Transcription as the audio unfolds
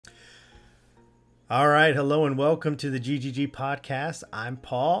All right, hello and welcome to the GGG podcast. I'm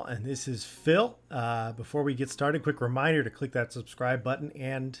Paul and this is Phil. Before we get started, quick reminder to click that subscribe button,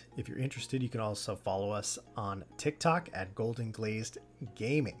 and if you're interested, you can also follow us on TikTok at Golden Glazed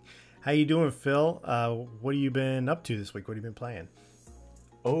Gaming. How you doing, Phil? What have you been up to this week? What have you been playing?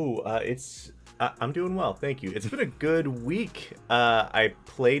 I'm doing well, thank you. It's been a good week. I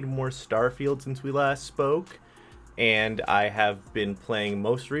played more Starfield since we last spoke. And I have been playing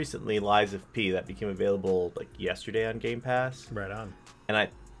most recently Lies of P. That became available like yesterday on Game Pass. Right on. And I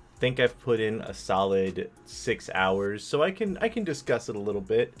think I've put in a solid 6 hours, so I can discuss it a little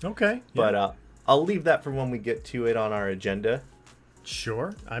bit. Okay. But I'll leave that for when we get to it on our agenda.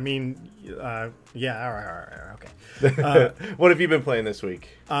 Sure. I mean, yeah. All right. Okay. What have you been playing this week?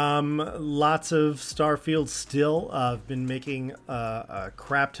 Lots of Starfield still. I've been making a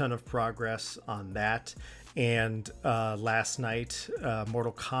crap ton of progress on that. And last night,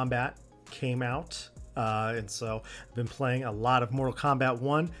 Mortal Kombat came out. And so I've been playing a lot of Mortal Kombat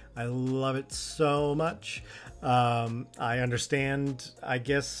 1. I love it so much. I understand, I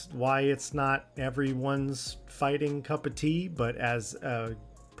guess, why it's not everyone's fighting cup of tea. But as a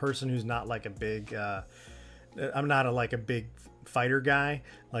person who's not like a big... I'm not a big fighter guy.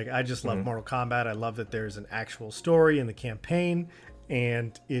 Like, I just love Mortal Kombat. I love that there's an actual story in the campaign.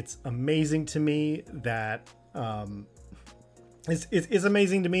 And it's amazing to me that it's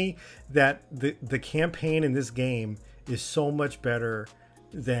amazing to me that the campaign in this game is so much better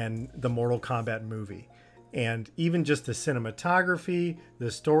than the Mortal Kombat movie. And even just the cinematography, the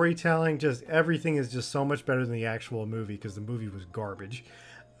storytelling, just everything is just so much better than the actual movie, because the movie was garbage.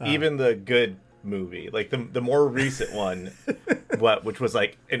 Even the good movie, like the more recent one, which was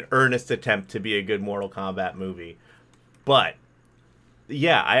like an earnest attempt to be a good Mortal Kombat movie. But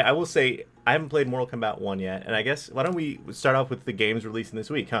yeah, I will say I haven't played Mortal Kombat 1 yet, and I guess why don't we start off with the games releasing this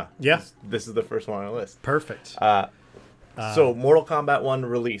week, huh? Yeah. This is the first one on our list. Perfect. So Mortal Kombat 1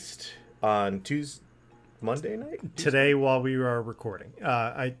 released on Monday night? Today while we were recording.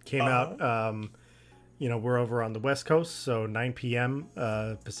 I came out, we're over on the West Coast, so 9 p.m.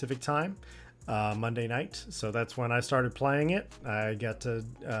 Pacific time. Monday night, so that's when I started playing it. I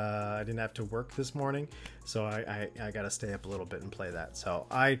didn't have to work this morning, so I got to stay up a little bit and play that. So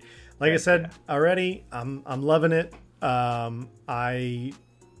I said already, I'm loving it. I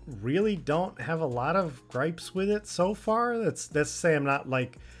really don't have a lot of gripes with it so far. That's to say I'm not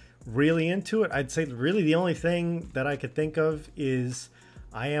like really into it. I'd say really the only thing that I could think of is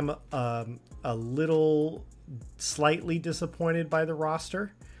I am a little slightly disappointed by the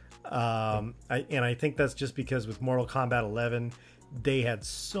roster. I think that's just because with Mortal Kombat 11, they had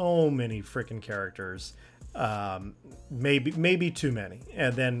so many freaking characters, maybe too many,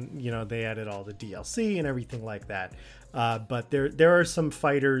 and then they added all the DLC and everything like that. But there are some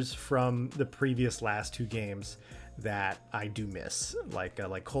fighters from the previous last two games that I do miss, like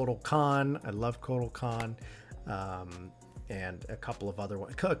Kotal Khan. I love Kotal Khan, and a couple of other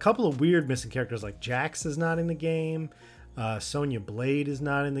ones. A couple of weird missing characters, like Jax is not in the game. Sonya Blade is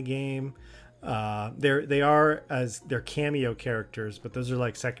not in the game. They are as they're cameo characters, but those are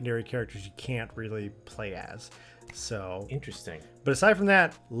like secondary characters you can't really play as. So Interesting. But aside from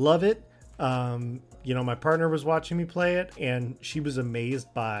that, love it. My partner was watching me play it, and she was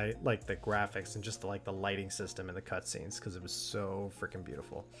amazed by like the graphics and just the lighting system and the cutscenes, because it was so freaking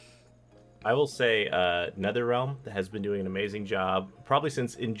beautiful. I will say NetherRealm has been doing an amazing job, probably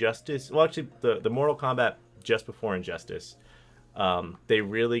since Injustice. Well, actually, the Mortal Kombat just before Injustice, they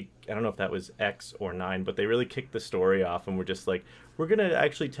really, I don't know if that was X or 9, but they really kicked the story off and were just like, we're going to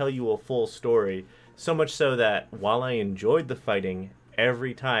actually tell you a full story. So much so that while I enjoyed the fighting,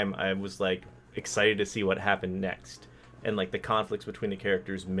 every time I was like excited to see what happened next. And like the conflicts between the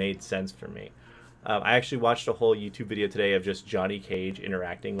characters made sense for me. I actually watched a whole YouTube video today of just Johnny Cage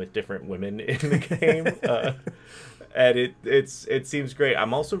interacting with different women in the game. And it seems great.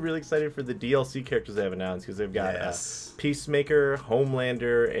 I'm also really excited for the DLC characters they have announced, because they've got Peacemaker,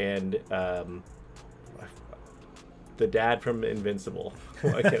 Homelander, and the dad from Invincible.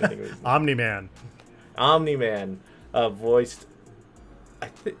 I can't think of his name. Omni-Man. Voiced. I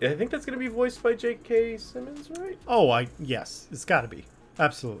think that's going to be voiced by J.K. Simmons, right? Oh, yes, it's got to be.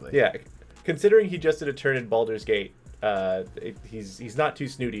 Absolutely. Yeah, considering he just did a turn in Baldur's Gate, he's not too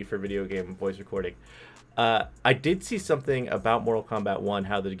snooty for video game voice recording. I did see something about Mortal Kombat 1,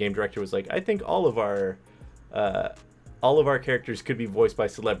 how the game director was like, I think all of our characters could be voiced by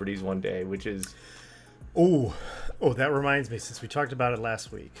celebrities one day, which is... Oh, that reminds me, since we talked about it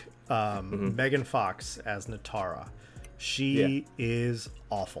last week, Megan Fox as Natara. She is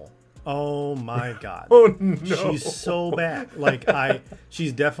awful. Oh my god. Oh no. She's so bad.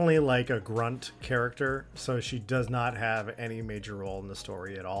 She's definitely like a grunt character, so she does not have any major role in the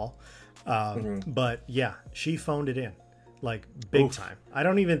story at all. But yeah, she phoned it in, like big time. I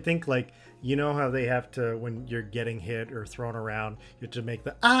don't even think you know how they have to, when you're getting hit or thrown around, you have to make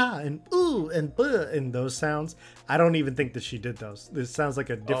the ah and ooh and buh and those sounds. I don't even think that she did those. This sounds like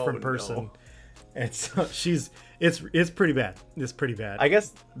a different person. No. And so it's pretty bad. It's pretty bad. I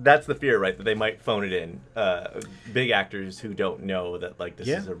guess that's the fear, right? That they might phone it in. Big actors who don't know that this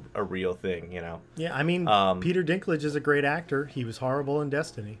is a real thing, you know? Yeah, I mean, Peter Dinklage is a great actor. He was horrible in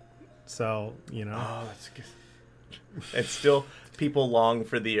Destiny. So, you know. Oh, that's good. And still, people long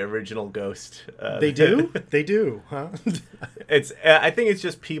for the original Ghost. They do? They do, huh? I think it's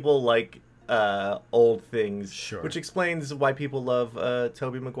just people like old things, sure. Which explains why people love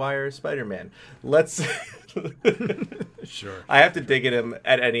Tobey Maguire's Spider-Man. Let's sure. I have to dig at him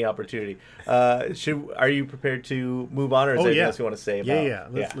at any opportunity. Are you prepared to move on, or is there anything else you want to say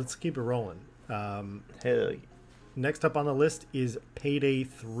about? Let's keep it rolling. Hell yeah. Next up on the list is Payday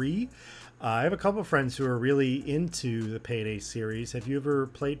 3. I have a couple of friends who are really into the Payday series. Have you ever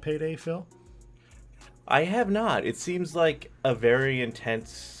played Payday, Phil? I have not. It seems like a very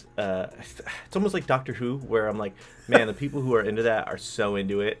intense... it's almost like Doctor Who, where I'm like, man, the people who are into that are so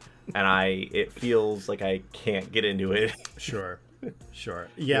into it, and it feels like I can't get into it. Sure.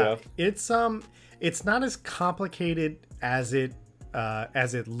 Yeah. It's not as complicated as it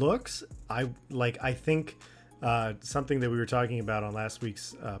looks. I think something that we were talking about on last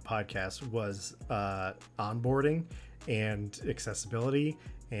week's podcast was onboarding and accessibility.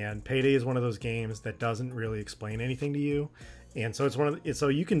 And Payday is one of those games that doesn't really explain anything to you. And so so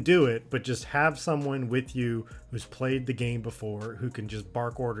you can do it, but just have someone with you who's played the game before, who can just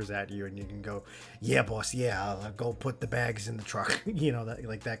bark orders at you, and you can go, yeah, boss, yeah, I'll go put the bags in the truck, you know,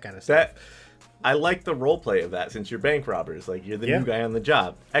 that kind of stuff. I like the role play of that, since you're bank robbers, you're the new guy on the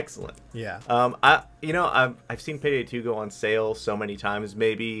job. Excellent. Yeah. I've seen Payday 2 go on sale so many times.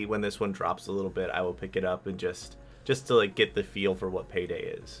 Maybe when this one drops a little bit, I will pick it up and just to get the feel for what Payday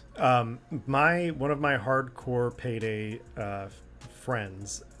is. One of my hardcore Payday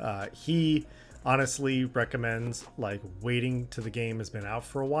friends, he honestly recommends waiting till the game has been out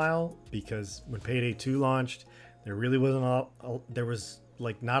for a while, because when Payday 2 launched, there really wasn't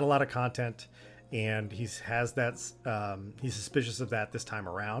not a lot of content, and he's suspicious of that this time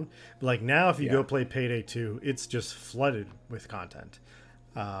around. But now if you go play Payday 2, it's just flooded with content.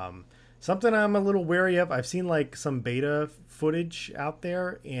 Something I'm a little wary of, I've seen some beta footage out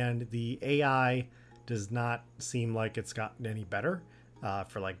there, and the AI does not seem like it's gotten any better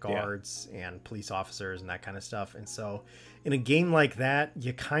for guards and police officers and that kind of stuff. And so in a game like that,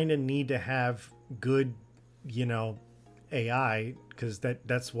 you kind of need to have good, AI, because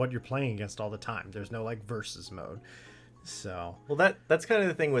that's what you're playing against all the time. There's no versus mode. So that's kind of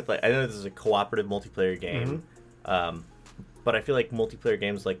the thing with I know this is a cooperative multiplayer game. Mm-hmm. But I feel like multiplayer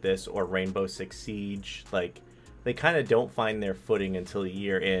games like this, or Rainbow Six Siege, they kind of don't find their footing until a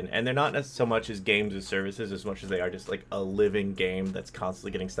year in. And they're not so much as games as services as much as they are just a living game that's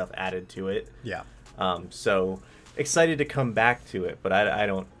constantly getting stuff added to it. Yeah. So excited to come back to it, but I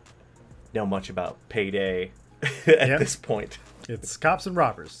don't know much about Payday at this point. It's cops and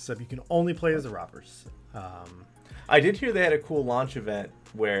robbers, except you can only play as the robbers. I did hear they had a cool launch event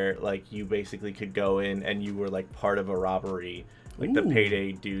where you basically could go in and you were part of a robbery. The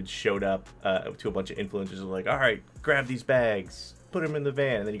Payday dudes showed up to a bunch of influencers and were all right, grab these bags, put them in the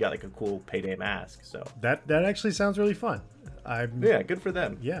van, and then you got a cool Payday mask. So that actually sounds really fun. Yeah, good for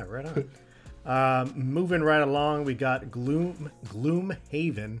them. Yeah, right on. Moving right along, we got Gloomhaven.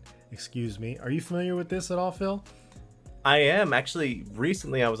 Excuse me. Are you familiar with this at all, Phil? I am. Actually,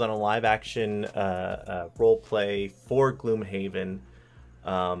 recently I was on a live action role play for Gloomhaven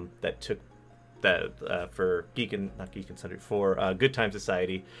for for Good Time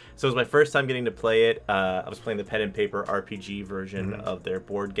Society. So it was my first time getting to play it. I was playing the pen and paper RPG version of their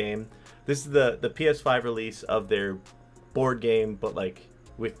board game. This is the PS5 release of their board game, but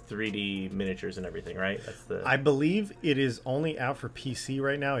with 3D miniatures and everything, right? I believe it is only out for PC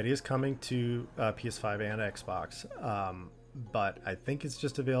right now. It is coming to PS5 and Xbox, but I think it's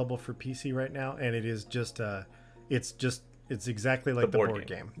just available for PC right now. And it is it's exactly like the board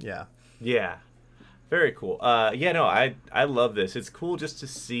game. Yeah, very cool. I love this. It's cool just to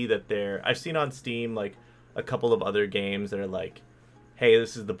see that I've seen on Steam a couple of other games that are hey,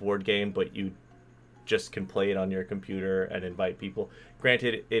 this is the board game, but you just can play it on your computer and invite people.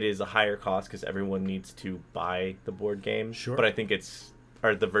 Granted, it is a higher cost because everyone needs to buy the board game. Sure. But I think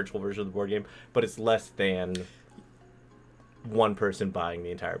or the virtual version of the board game, but it's less than one person buying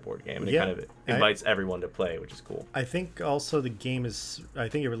the entire board game, and it kind of invites everyone to play, which is cool. I think also the game is, I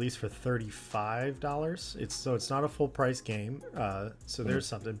think it released for $35. It's not a full price game, so there's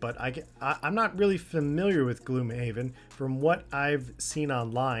something. But I'm not really familiar with Gloomhaven. From what I've seen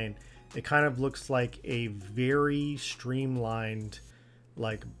online, it kind of looks like a very streamlined,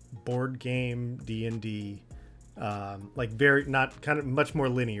 like board game D&D, like very not kind of much more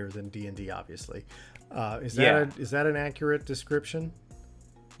linear than D&D, obviously. Is that an accurate description?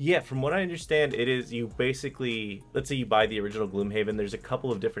 Yeah, from what I understand, it is, you basically, let's say you buy the original Gloomhaven, there's a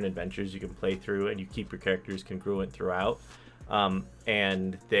couple of different adventures you can play through, and you keep your characters congruent throughout.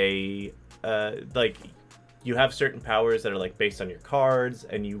 And they, like, you have certain powers that are, like, based on your cards,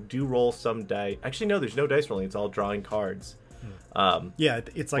 and you do roll some dice. Actually, no, there's no dice rolling. It's all drawing cards. Yeah,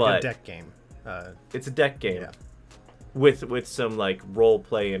 it's like a deck game. It's a deck game. Yeah. With some like role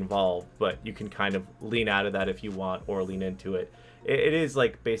play involved, but you can kind of lean out of that if you want, or lean into it. It is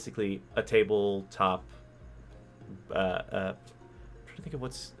like basically a tabletop. I'm trying to think of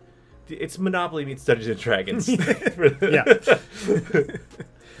it's Monopoly meets Dungeons and Dragons. Yeah,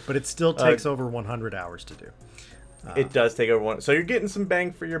 but it still takes over 100 hours to do. It does take over one, so you're getting some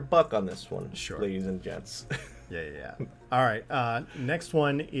bang for your buck on this one, sure, ladies and gents. Yeah. All right, next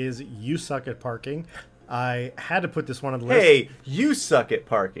one is You Suck at Parking. I had to put this one on the list. Hey, you suck at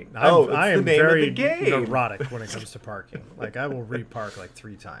parking. I am the name very of the game. neurotic when it comes to parking. Like, I will repark like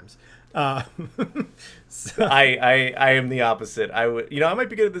 3 times. So. I am the opposite. I might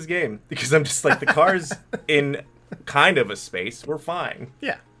be good at this game because I'm just like, the car's in kind of a space. We're fine.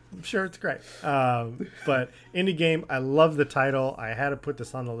 Yeah, I'm sure it's great. But indie game, I love the title. I had to put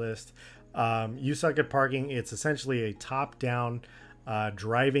this on the list. You Suck at Parking. It's essentially a top-down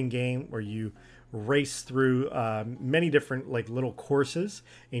driving game where you race through many different like little courses,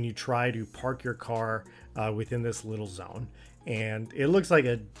 and you try to park your car within this little zone. And it looks like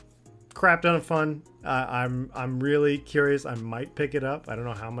a crap ton of fun. I'm really curious. I might pick it up. I don't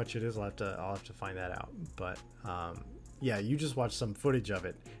know how much it is. I'll have to find that out. But yeah, you just watched some footage of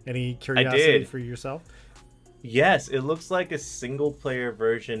it. Any curiosity for yourself? Yes, it looks like a single player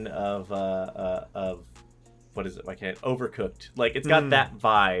version of what is it? I can't Overcooked. Like, it's got that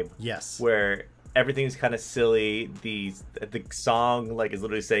vibe. Yes. Where everything's kind of silly. The song like is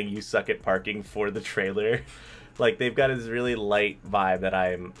literally saying "You suck at parking" for the trailer. Like, they've got this really light vibe that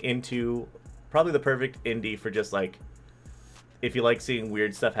I'm into. Probably the perfect indie for just like if you like seeing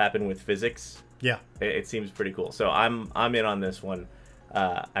weird stuff happen with physics. Yeah, it seems pretty cool. So I'm in on this one.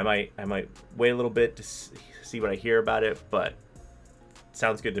 I might wait a little bit to see what I hear about it, but it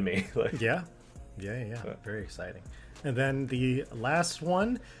sounds good to me. Like, yeah, very exciting. And then the last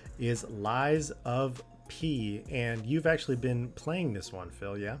one is Lies of P, and you've actually been playing this one,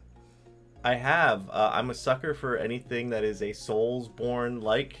 Phil, yeah? I have. I'm a sucker for anything that is a Soulsborne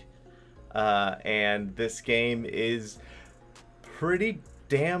like, and this game is pretty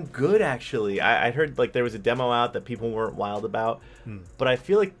damn good, actually. I heard like there was a demo out that people weren't wild about, but I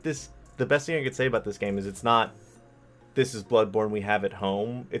feel like the best thing I could say about this game is it's not this is Bloodborne we have at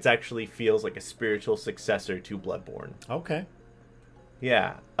home. It actually feels like a spiritual successor to Bloodborne. Okay.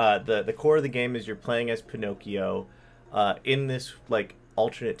 Yeah, the core of the game is you're playing as Pinocchio, in this like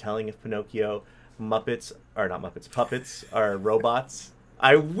alternate telling of Pinocchio. Puppets are robots.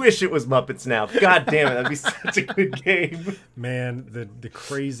 I wish it was Muppets now. God damn it, that'd be such a good game. Man, the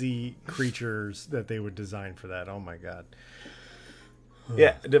crazy creatures that they would design for that. Oh my god.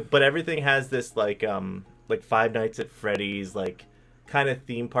 Yeah, but everything has this like Five Nights at Freddy's like kind of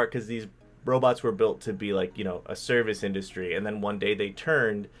theme park, because these robots were built to be like, a service industry, and then one day they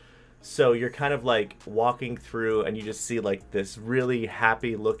turned, so you're kind of like walking through and you just see like this really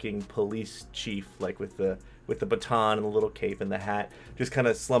happy looking police chief, like with the baton and the little cape and the hat, just kind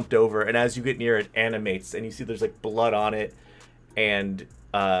of slumped over, and as you get near it animates and you see there's like blood on it, and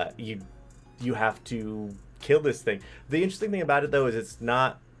you have to kill this thing. The interesting thing about it though is it's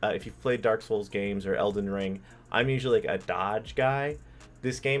not if you've played Dark Souls games or Elden Ring, I'm usually like a dodge guy.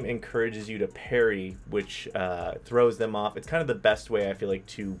 This game encourages you to parry, which throws them off. It's kind of the best way, I feel like,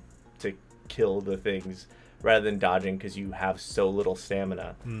 to kill the things rather than dodging, because you have so little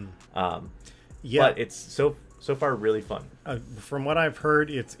stamina. Yeah, but it's so far really fun. From what I've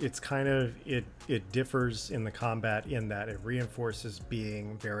heard, it's kind of it differs in the combat in that it reinforces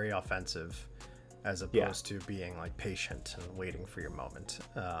being very offensive, as opposed to being like patient and waiting for your moment.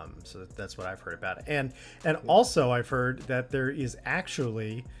 So that's what I've heard about it. And also I've heard that there is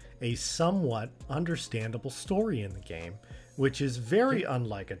actually a somewhat understandable story in the game, which is very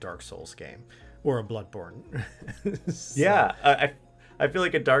unlike a Dark Souls game or a Bloodborne. So. Yeah, I feel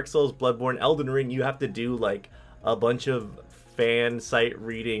like a Dark Souls, Bloodborne, Elden Ring, you have to do like a bunch of fan site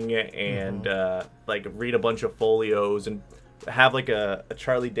reading and like read a bunch of folios and have like a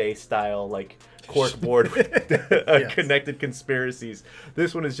Charlie Day style like cork board with Yes. connected conspiracies.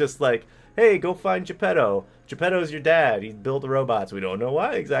 This one is just like, hey, go find Geppetto. Geppetto's your dad. He built the robots. We don't know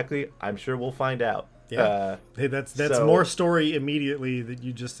why exactly. I'm sure we'll find out. Yeah. Hey, that's so, more story immediately that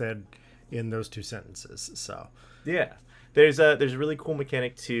you just said in those two sentences. So yeah, there's a really cool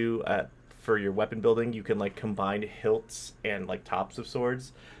mechanic too for your weapon building. You can like combine hilts and like tops of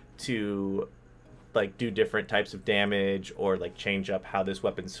swords to like do different types of damage or like change up how this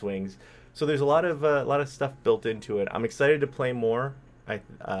weapon swings. So there's a lot of stuff built into it. I'm excited to play more. I'm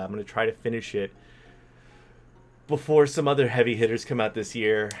gonna try to finish it before some other heavy hitters come out this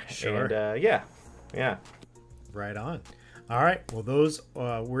year. Sure. And yeah. Right on. All right. Well, those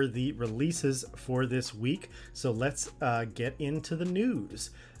were the releases for this week. So let's get into the news.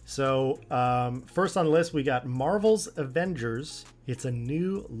 So first on the list, we got Marvel's Avengers. It's a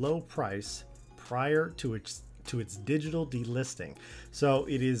new low price prior to its digital delisting. So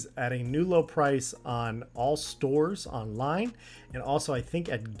it is at a new low price on all stores online. And also, I think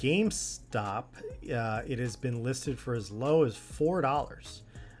at GameStop, it has been listed for as low as $4.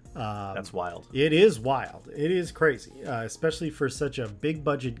 That's wild. It is wild. It is crazy, especially for such a big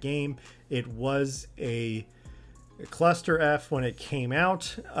budget game. It was a cluster F when it came out,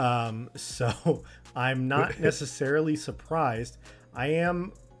 so I'm not necessarily surprised. I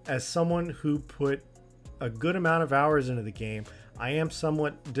am, as someone who put a good amount of hours into the game, I am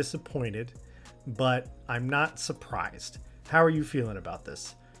somewhat disappointed, but I'm not surprised. How are you feeling about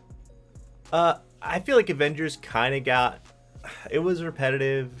this? I feel like Avengers kind of got... It was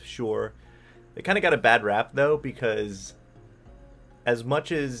repetitive, sure. It kind of got a bad rap though, because as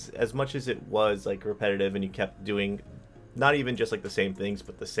much as it was like repetitive and you kept doing not even just like the same things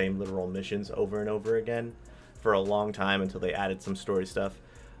but the same literal missions over and over again for a long time until they added some story stuff,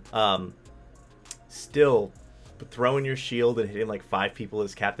 still throwing your shield and hitting like 5 people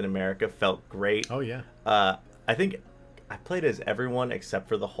as Captain America felt great. Oh yeah. I think I played as everyone except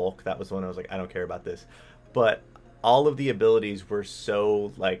for the Hulk. That was the one I was like, I don't care about this. But all of the abilities were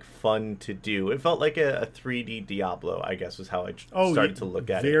so like fun to do. It felt like a 3D Diablo, I guess was how I started to look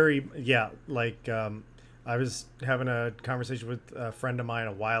at it. Yeah, like I was having a conversation with a friend of mine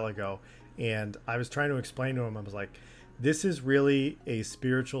a while ago, and I was trying to explain to him, I was like, this is really a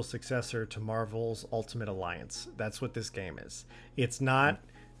spiritual successor to Marvel's Ultimate Alliance. That's what this game is. It's not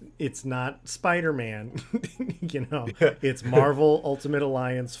Spider-Man, you know. It's Marvel Ultimate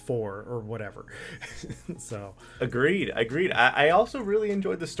Alliance 4 or whatever. So agreed. I also really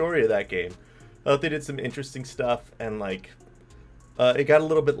enjoyed the story of that game. I thought they did some interesting stuff, and like it got a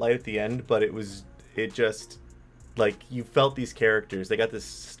little bit light at the end, but it just like you felt these characters. They got this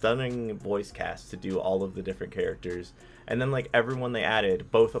stunning voice cast to do all of the different characters. And then, like, everyone they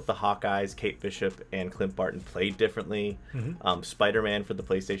added, both of the Hawkeyes, Kate Bishop and Clint Barton, played differently. Spider-Man for the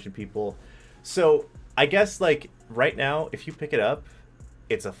PlayStation people. So, I guess, like, right now, if you pick it up,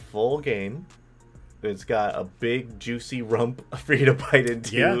 it's a full game. It's got a big, juicy rump for you to bite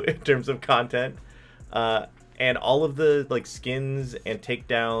into in terms of content. And all of the, like, skins and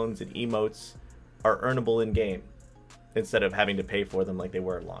takedowns and emotes are earnable in-game instead of having to pay for them like they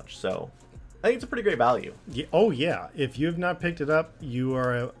were at launch. So I think it's a pretty great value. Yeah, oh yeah, if you have not picked it up, you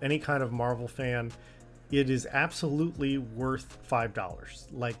are any kind of Marvel fan, it is absolutely worth $5.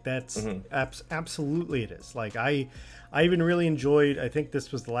 Like that's absolutely it is. Like I even really enjoyed, I think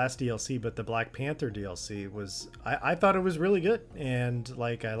this was the last DLC, but the Black Panther DLC was, I thought it was really good, and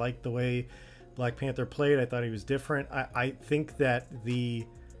like I liked the way Black Panther played. I thought he was different. I think that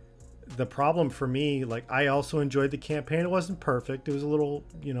the problem for me, like, I also enjoyed the campaign. It wasn't perfect. It was a little,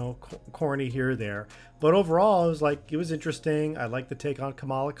 you know, corny here or there. But overall, it was like, it was interesting. I liked the take on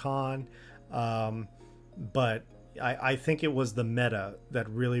Kamala Khan. But I think it was the meta that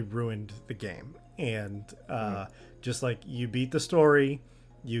really ruined the game. And just like you beat the story,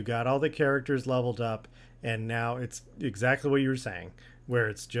 you got all the characters leveled up, and now it's exactly what you were saying, where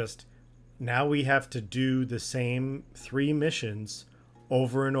it's just, now we have to do the same 3 missions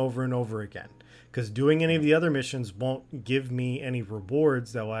over and over and over again, because doing any of the other missions won't give me any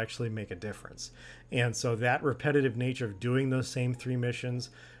rewards that will actually make a difference. And so that repetitive nature of doing those same 3 missions,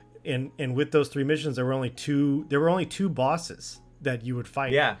 and with those 3 missions, there were only two bosses that you would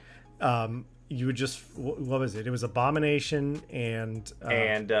fight. You would just, what was it? It was Abomination and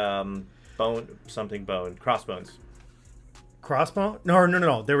Crossbones. Crossbone?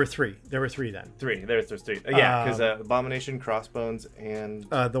 No. There were 3. There were 3 then. 3. There's 3. Yeah, because Abomination, Crossbones, and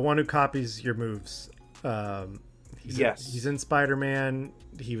the one who copies your moves. Yes. He's in Spider-Man.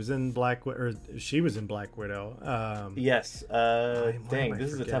 He was in or she was in Black Widow. Yes. Dang,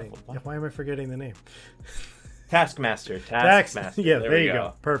 this is a tough one. Why am I forgetting the name? Taskmaster. Yeah, there you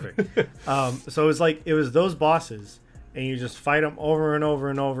go. Perfect. So it was those bosses, and you just fight them over and over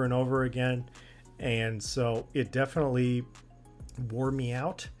and over and over again, and so it definitely wore me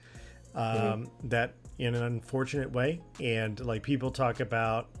out. That in an unfortunate way, and like people talk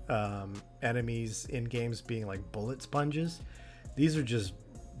about enemies in games being like bullet sponges. These are just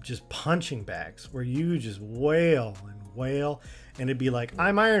punching bags where you just wail and wail, and it'd be like,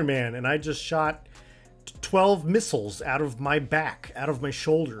 I'm Iron Man and I just shot 12 missiles out of my back, out of my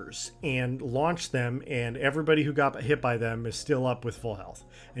shoulders, and launched them, and everybody who got hit by them is still up with full health.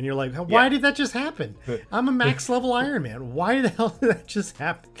 And you're like, why did that just happen? I'm a max level Iron Man. Why the hell did that just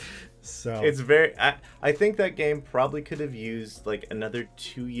happen? So it's very I think that game probably could have used like another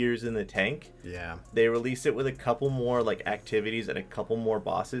 2 years in the tank. Yeah. They released it with a couple more like activities and a couple more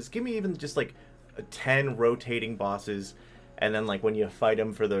bosses. Give me even just like 10 rotating bosses, and then like when you fight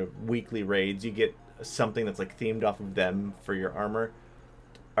them for the weekly raids, you get something that's like themed off of them for your armor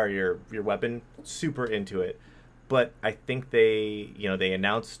or your weapon. Super into it. But I think they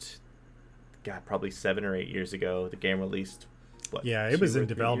announced probably 7 or 8 years ago the game released. What, it was in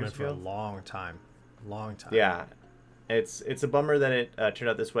development for a long time. Yeah, it's a bummer that it turned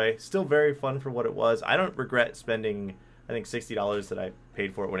out this way. Still very fun for what it was. I don't regret spending, I think, $60 that I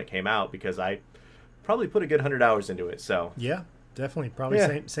paid for it when it came out, because I probably put a good 100 hours into it. So yeah, definitely, probably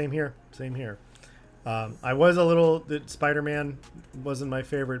same here. I was a little Spider-Man wasn't my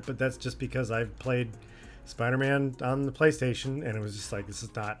favorite, but that's just because I've played Spider-Man on the PlayStation, and it was just like, this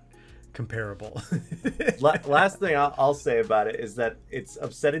is not comparable. Last thing I'll say about it is that it's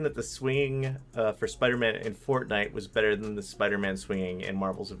upsetting that the swinging for Spider-Man in Fortnite was better than the Spider-Man swinging in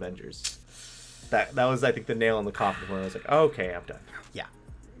Marvel's Avengers. That was, I think, the nail in the coffin, where I was like, oh, okay, I'm done.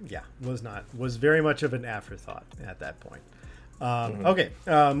 Yeah, was very much of an afterthought at that point. Okay,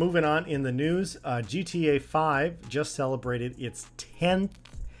 moving on in the news, GTA 5 just celebrated its 10th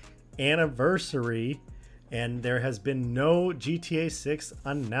anniversary, and there has been no GTA 6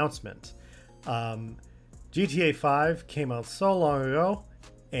 announcement. GTA 5 came out so long ago,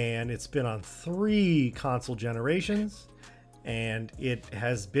 and it's been on 3 console generations, and it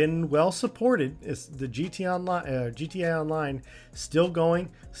has been well supported. It's the GTA Online still going,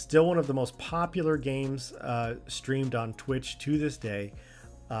 still one of the most popular games streamed on Twitch to this day,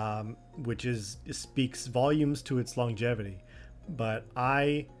 which speaks volumes to its longevity. But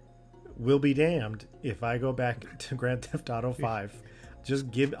I will be damned if I go back to Grand Theft Auto 5.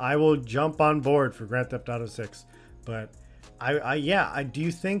 I will jump on board for Grand Theft Auto 6. But I do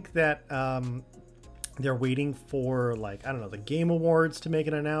you think that they're waiting for, like, I don't know, the Game Awards to make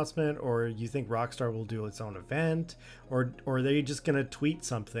an announcement, or you think Rockstar will do its own event, or are they just gonna tweet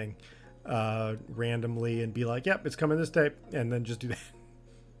something randomly and be like, yep, it's coming this day, and then just do that?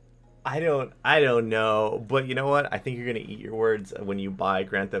 I don't know, but you know what? I think you're gonna eat your words when you buy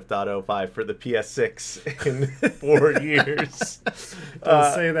Grand Theft Auto 5 for the PS6 in 4 years.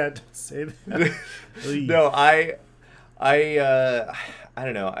 Don't say that. Don't say that. No, I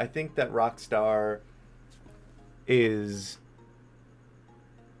don't know. I think that Rockstar is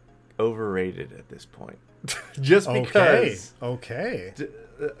overrated at this point. Just because. Okay.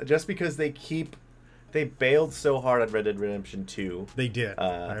 Just because they bailed so hard on Red Dead Redemption 2. They did.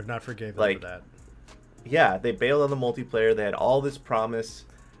 I have not forgave them for that. Yeah, they bailed on the multiplayer. They had all this promise.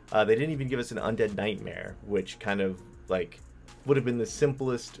 They didn't even give us an Undead Nightmare, which kind of like would have been the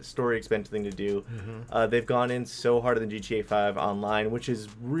simplest story expansion thing to do. Mm-hmm. They've gone in so hard on the GTA 5 Online, which is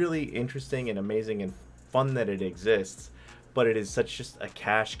really interesting and amazing and fun that it exists, but it is such just a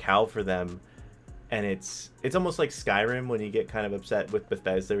cash cow for them. And it's almost like Skyrim when you get kind of upset with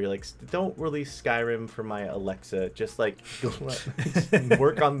Bethesda. You're like, don't release Skyrim for my Alexa. Just like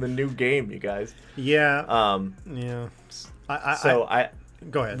work on the new game, you guys. Yeah. Yeah. I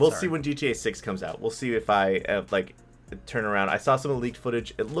go ahead. We'll see when GTA 6 comes out. We'll see if I turn around. I saw some of the leaked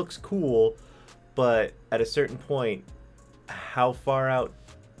footage. It looks cool, but at a certain point, how far out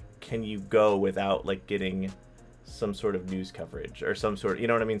can you go without like getting some sort of news coverage or some sort, you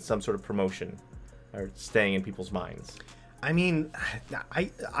know what I mean, some sort of promotion or staying in people's minds? I mean,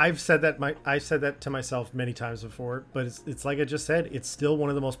 I've said that to myself many times before, but it's like I just said, it's still one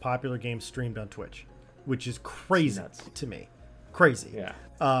of the most popular games streamed on Twitch, which is crazy to me. Crazy.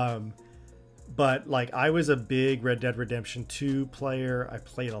 Yeah. But like, I was a big Red Dead Redemption 2 player. I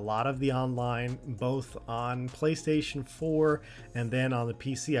played a lot of the online, both on PlayStation 4 and then on the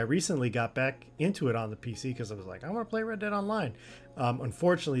PC. I recently got back into it on the PC because I was like, I want to play Red Dead Online.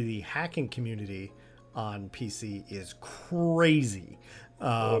 Unfortunately, the hacking community on PC is crazy.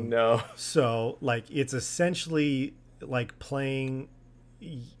 Oh no. So like it's essentially like playing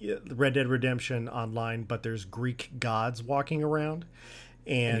Red Dead Redemption online, but there's Greek gods walking around.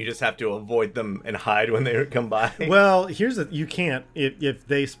 And you just have to avoid them and hide when they come by. Well, here's the you can't if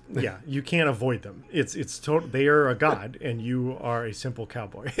they you can't avoid them. It's total. They are a god, and you are a simple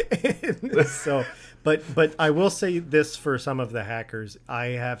cowboy. So, but I will say this for some of the hackers, I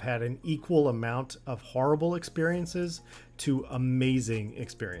have had an equal amount of horrible experiences to amazing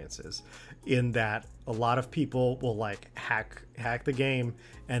experiences. In that, a lot of people will like hack the game,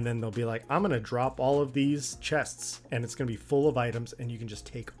 and then they'll be like, I'm gonna drop all of these chests and it's gonna be full of items and you can just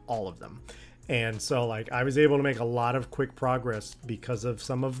take all of them. And so like I was able to make a lot of quick progress because of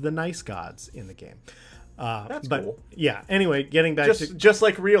some of the nice gods in the game. That's but cool. Yeah, anyway, getting back to just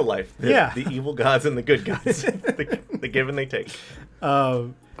like real life. Yeah. The evil gods and the good gods. the give and they take.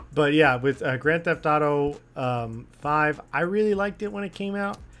 But yeah, with Grand Theft Auto 5, I really liked it when it came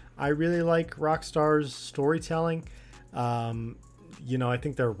out. I really like Rockstar's storytelling. You know, I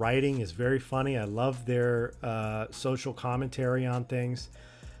think their writing is very funny. I love their social commentary on things.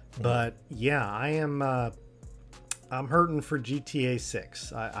 But yeah, I'm hurting for GTA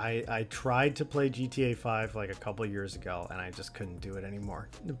 6. I tried to play GTA 5 like a couple years ago, and I just couldn't do it anymore.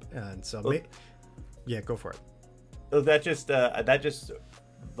 And so, yeah, go for it. That just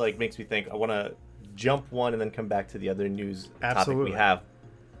like makes me think. I want to jump one and then come back to the other news topic we have.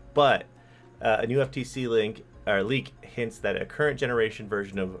 But a new FTC leak hints that a current generation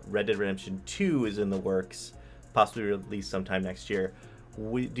version of Red Dead Redemption 2 is in the works, possibly released sometime next year.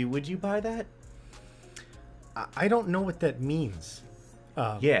 Would you buy that? I don't know what that means.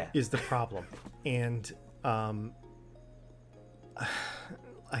 Is the problem. And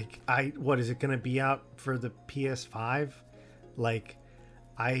what is it going to be out for the PS5? Like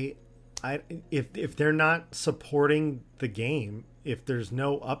if they're not supporting the game, if there's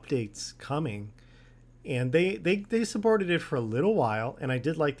no updates coming, and they supported it for a little while, and I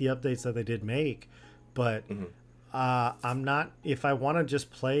did like the updates that they did make, but I'm not, if I want to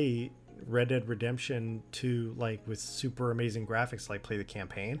just play Red Dead Redemption 2 like with super amazing graphics, like play the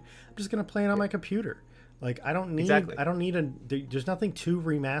campaign, I'm just gonna play it on my computer. Like I don't need there's nothing to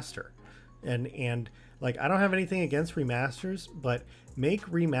remaster, and like I don't have anything against remasters, but make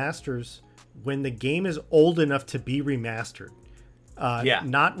remasters when the game is old enough to be remastered.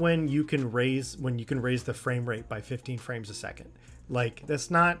 Not when you can raise the frame rate by 15 frames a second. Like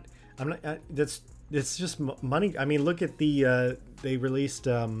that's not. I'm not. It's just money. I mean, look at they released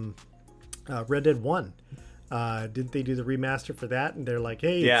Red Dead 1. Didn't they do the remaster for that? And they're like,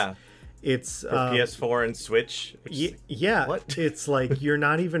 hey, it's for PS4 and Switch. What? It's like you're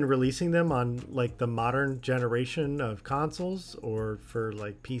not even releasing them on like the modern generation of consoles or for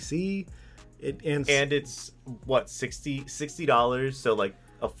like PC. And it's what $60, so like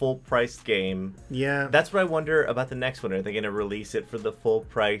a full price game. Yeah, that's what I wonder about the next one. Are they going to release it for the full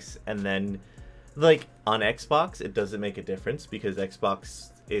price, and then like on Xbox it doesn't make a difference because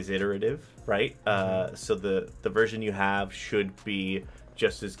Xbox is iterative, right? So the version you have should be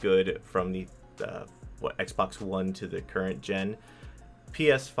just as good from the Xbox One to the current gen.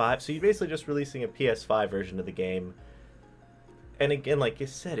 PS5, so you're basically just releasing a PS5 version of the game. And again, like you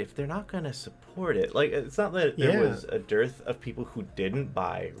said, if they're not going to support it, like it's not that there was a dearth of people who didn't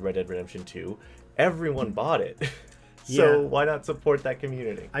buy Red Dead Redemption 2. Everyone bought it. So why not support that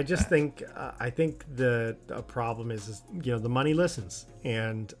community? I just think I think the problem is the money listens,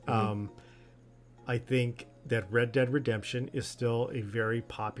 and I think that Red Dead Redemption is still a very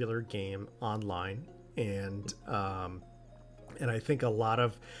popular game online, and I think a lot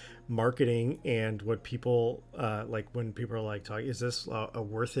of marketing and what people like when people are like talking, is this a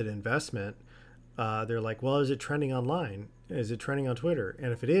worth it investment? They're like, well, is it trending online? Is it trending on Twitter?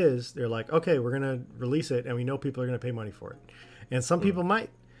 And if it is, they're like, okay, we're going to release it, and we know people are going to pay money for it. And some people might.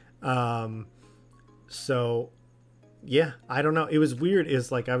 So, yeah, I don't know. It was weird.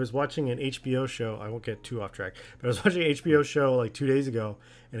 Is like I was watching an HBO show. I won't get too off track, but I was watching an HBO show like 2 days ago,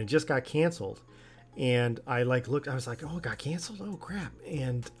 and it just got canceled. And I like looked. I was like, oh, it got canceled. Oh, crap.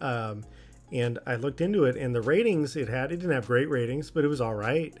 And I looked into it, and the ratings it didn't have great ratings, but it was all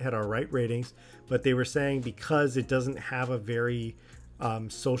right. It had all right ratings. But they were saying because it doesn't have a very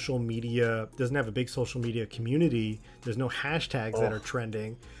social media, doesn't have a big social media community, there's no hashtags that are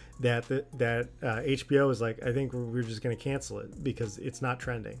trending, that HBO is like, I think we're just going to cancel it because it's not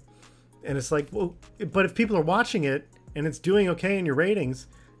trending. And it's like, well, but if people are watching it and it's doing okay in your ratings,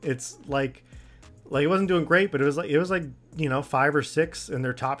 it's like it wasn't doing great, but it was like 5 or 6 in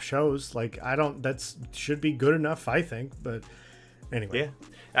their top shows. Like that should be good enough, I think. But anyway,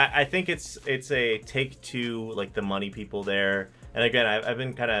 I think it's a Take-Two, like the money people there. And again, I've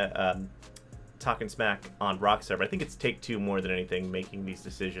been kind of talking smack on Rockstar, but I think it's Take-Two more than anything making these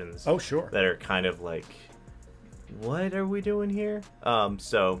decisions. Oh, sure. That are kind of like, what are we doing here?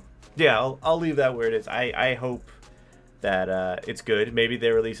 So yeah, I'll leave that where it is. I hope that it's good. Maybe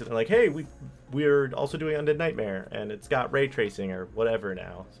they release it and like, hey, we're also doing Undead Nightmare and it's got ray tracing or whatever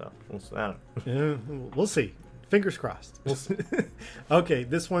now. So I don't know. We'll see. Fingers crossed. Okay,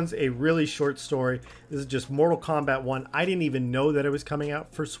 this one's a really short story. This is just Mortal Kombat 1. I didn't even know that it was coming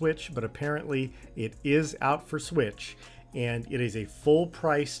out for Switch, but apparently it is out for Switch, and it is a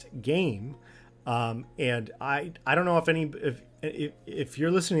full-priced game. And I don't know if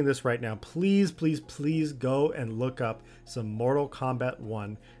you're listening to this right now, please go and look up some Mortal Kombat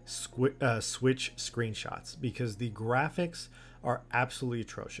 1 Switch screenshots, because the graphics are absolutely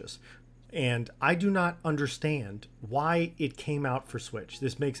atrocious. And I do not understand why it came out for Switch.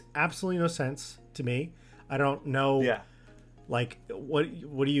 This makes absolutely no sense to me. I don't know. Yeah. Like, what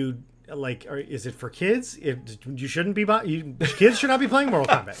do you like? Is it for kids? You shouldn't be kids should not be playing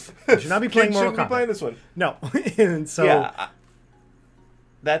Mortal Kombat. You should not be playing Mortal Kombat. Be playing this one. No. And so yeah,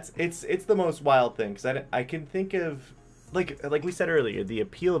 it's the most wild thing, because I can think of. Like we said earlier, the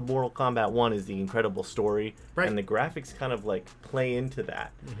appeal of Mortal Kombat 1 is the incredible story, right, and the graphics kind of like play into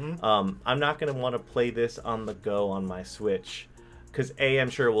that. Mm-hmm. I'm not going to want to play this on the go on my Switch, because A, I'm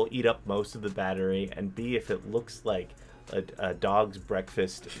sure it will eat up most of the battery, and B, if it looks like a dog's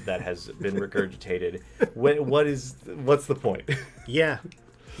breakfast that has been regurgitated, what's the point? Yeah,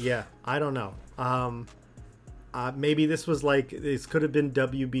 I don't know. Maybe this was like, this could have been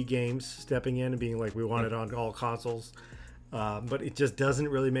WB Games stepping in and being like, we want it on all consoles. But it just doesn't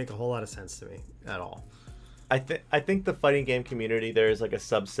really make a whole lot of sense to me at all. I think the fighting game community, there is like a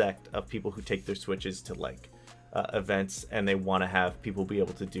subsect of people who take their Switches to like events, and they want to have people be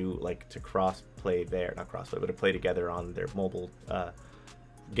able to do like to cross-play there, not cross-play, but to play together on their mobile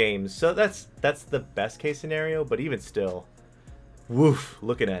games. So that's the best case scenario, but even still, woof,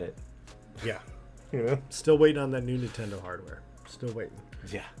 looking at it. Yeah. You know? Still waiting on that new Nintendo hardware. Still waiting.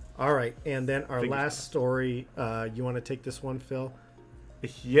 Yeah. All right, and then our last story. You want to take this one, Phil?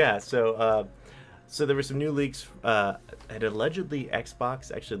 Yeah. So there were some new leaks. And allegedly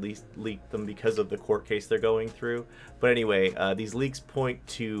Xbox actually leaked them because of the court case they're going through. But anyway, these leaks point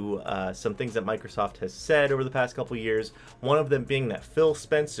to some things that Microsoft has said over the past couple years. One of them being that Phill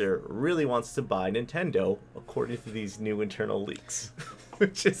Spencer really wants to buy Nintendo, according to these new internal leaks,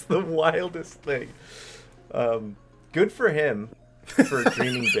 which is the wildest thing. Good for him. For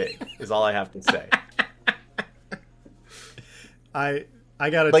dreaming big is all I have to say. I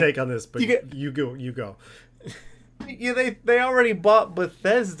got a take on this, but you go. Yeah, they already bought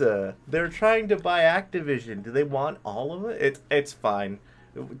Bethesda. They're trying to buy Activision. Do they want all of it? It's fine.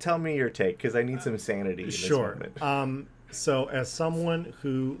 Tell me your take, because I need some sanity in this moment. So as someone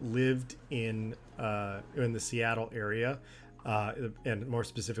who lived in the Seattle area, and more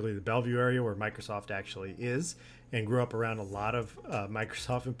specifically the Bellevue area where Microsoft actually is, and grew up around a lot of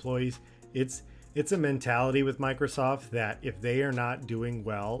Microsoft employees, it's a mentality with Microsoft that if they are not doing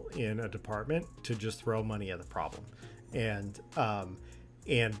well in a department, to just throw money at the problem. And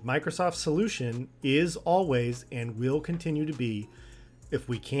Microsoft's solution is always and will continue to be, if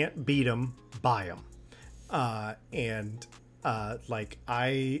we can't beat them, buy them. Like,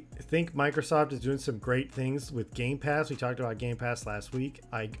 I think Microsoft is doing some great things with Game Pass. We talked about Game Pass last week.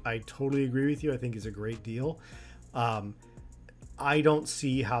 I totally agree with you. I think it's a great deal. I don't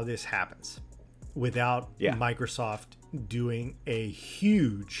see how this happens without Microsoft doing a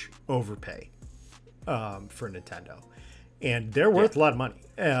huge overpay for Nintendo. And they're worth a lot of money.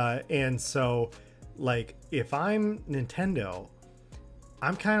 And so, like, if I'm Nintendo,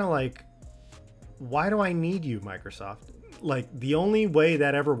 I'm kind of like, why do I need you, Microsoft? Like, the only way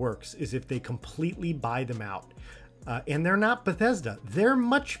that ever works is if they completely buy them out. And they're not Bethesda. They're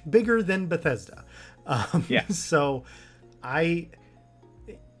much bigger than Bethesda. So I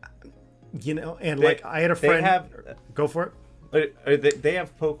had a friend. Go for it. They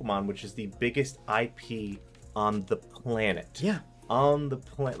have Pokemon, which is the biggest IP on the planet. Yeah. On the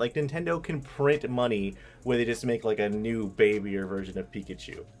planet. Like, Nintendo can print money where they just make like a new babier version of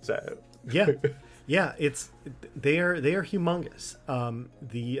Pikachu. So yeah. Yeah, they are humongous.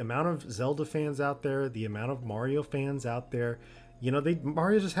 The amount of Zelda fans out there, the amount of Mario fans out there,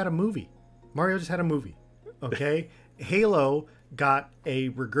 Mario just had a movie. Okay? Halo got a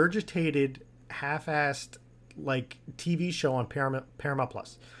regurgitated, half-assed like TV show on Paramount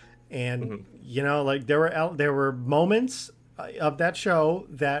Plus. And there were moments of that show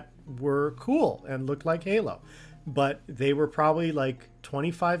that were cool and looked like Halo. but they were probably like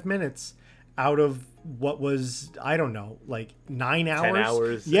 25 minutes out of what was, I don't know, like 9 hours. 10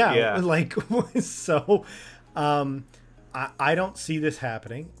 hours. Yeah. Like, so I don't see this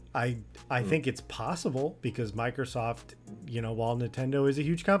happening. I think it's possible because Microsoft, while Nintendo is a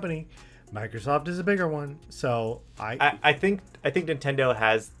huge company, Microsoft is a bigger one. So I think Nintendo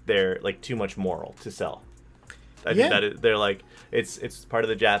has their like too much moral to sell. I think that they're like it's part of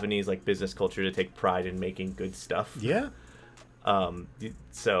the Japanese like business culture to take pride in making good stuff. Yeah.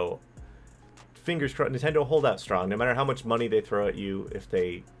 So fingers crossed, Nintendo hold out strong. No matter how much money they throw at you, if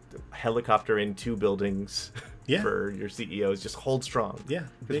they helicopter in 2 buildings for your CEOs, just hold strong. Yeah,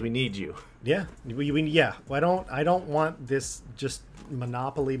 because we need you. Yeah, yeah. I don't want this just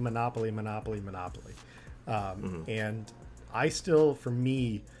monopoly. And I still, for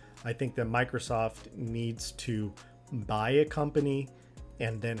me, I think that Microsoft needs to buy a company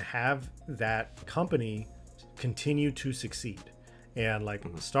and then have that company continue to succeed. And like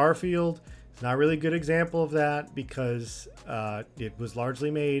Starfield, it's not really a good example of that because it was largely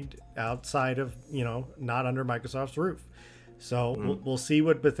made outside of, not under Microsoft's roof. So we'll see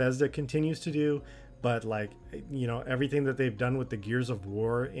what Bethesda continues to do. But like, everything that they've done with the Gears of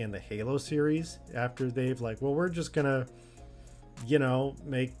War and the Halo series, after they've like, well, we're just going to,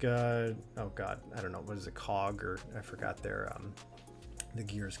 make, oh God, I don't know, what is it, COG, or I forgot their, the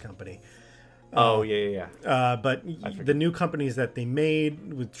Gears company. But the new companies that they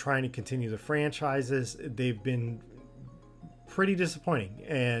made with trying to continue the franchises, they've been pretty disappointing.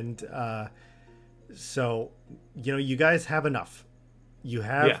 And so, you guys have enough. You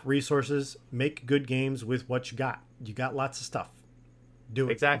have resources. Make good games with what you got. You got lots of stuff. Do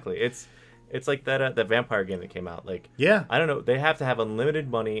it. Exactly. It's like that vampire game that came out. Like, I don't know. They have to have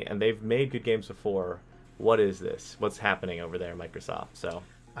unlimited money, and they've made good games before. What is this? What's happening over there, Microsoft? So.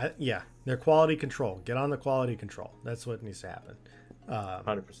 Their quality control. Get on the quality control. That's what needs to happen.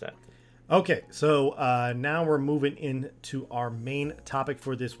 100%. Okay, so now we're moving into our main topic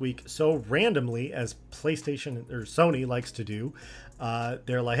for this week. So randomly, as PlayStation or Sony likes to do,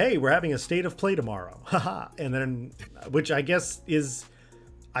 they're like, "Hey, we're having a state of play tomorrow," haha, and then, which I guess is,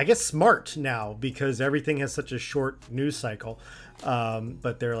 smart now because everything has such a short news cycle.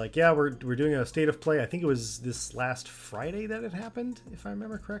 But they're like, yeah, we're doing a state of play. I think it was this last Friday that it happened, if I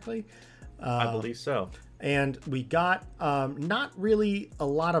remember correctly. I believe so. And we got not really a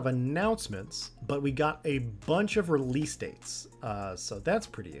lot of announcements, but we got a bunch of release dates. So that's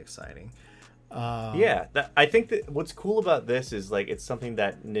pretty exciting. I think that what's cool about this is like it's something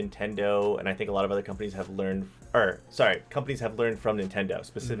that Nintendo and I think a lot of other companies have learned, companies have learned from Nintendo,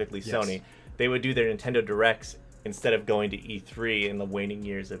 specifically Sony. They would do their Nintendo Directs instead of going to E3 in the waning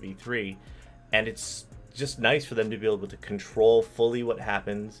years of E3. And it's just nice for them to be able to control fully what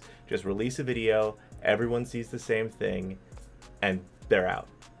happens, just release a video, everyone sees the same thing, and they're out.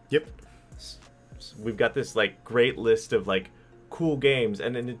 Yep. So we've got this like great list of like cool games,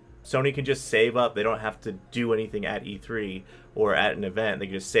 and then Sony can just save up. They don't have to do anything at E3 or at an event. They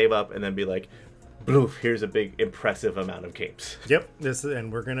can just save up and then be like, bloof, here's a big impressive amount of games. Yep.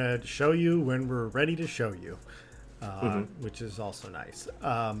 And we're gonna show you when we're ready to show you. Which is also nice.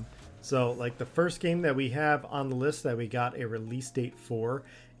 So like the first game that we have on the list that we got a release date for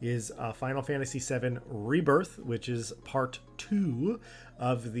is Final Fantasy VII Rebirth, which is part 2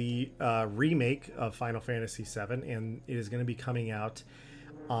 of the remake of Final Fantasy VII, and it is going to be coming out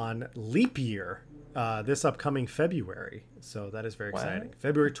on leap year this upcoming February. So that is very exciting.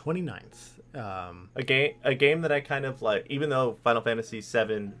 February 29th. A game that I kind of like, even though Final Fantasy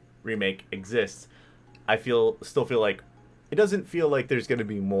VII Remake exists, I still feel like it doesn't feel like there's going to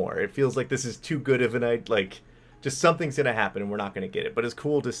be more. It feels like this is too good of an idea. Like, just something's going to happen and we're not going to get it. But it's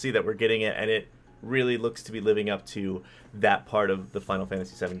cool to see that we're getting it, and it really looks to be living up to that part of the Final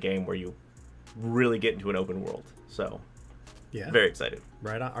Fantasy VII game where you really get into an open world. So, very excited.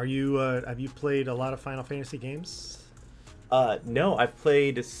 Right on. Are you? Have you played a lot of Final Fantasy games? No, I've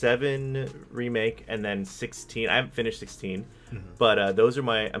played 7 Remake and then 16. I haven't finished 16, but those are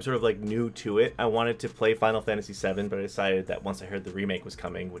I'm sort of like new to it. I wanted to play Final Fantasy 7, but I decided that once I heard the remake was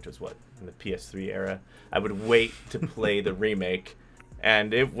coming, which was in the PS3 era, I would wait to play the remake,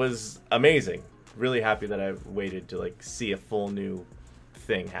 and it was amazing. Really happy that I waited to like see a full new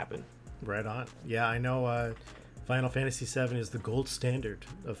thing happen. Right on. Yeah, I know. Final Fantasy VII is the gold standard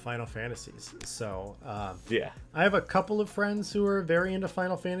of Final Fantasies. So, I have a couple of friends who are very into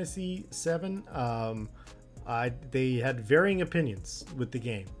Final Fantasy VII. They had varying opinions with the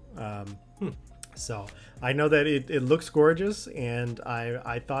game. So, I know that it looks gorgeous, and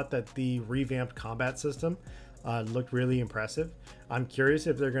I thought that the revamped combat system looked really impressive. I'm curious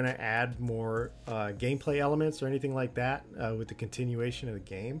if they're going to add more gameplay elements or anything like that with the continuation of the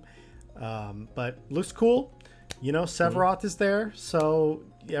game. But looks cool. You know, Sephiroth is there, so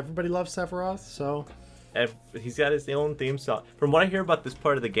everybody loves Sephiroth. So he's got his own theme song. From what I hear about this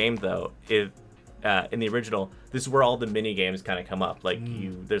part of the game, though, in the original, this is where all the mini games kind of come up. Like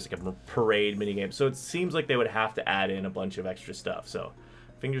there's like a parade mini game, so it seems like they would have to add in a bunch of extra stuff. So,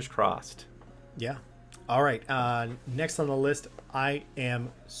 fingers crossed. Yeah. All right. Next on the list, I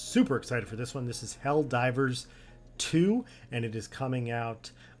am super excited for this one. This is Helldivers 2, and it is coming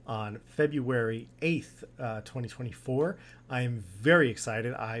out on February 8th, 2024. I am very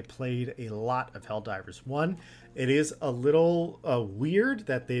excited. I played a lot of Helldivers 1. It is a little weird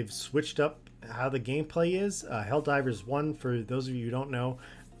that they've switched up how the gameplay is. Helldivers 1, for those of you who don't know,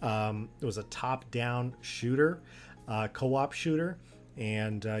 it was a top-down shooter, co-op shooter,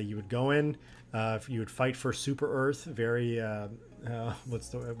 and you would go in, you would fight for Super Earth, very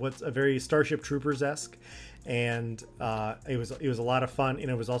what's a very Starship Troopers-esque, and it was a lot of fun, and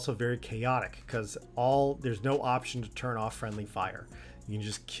it was also very chaotic because there's no option to turn off friendly fire. You can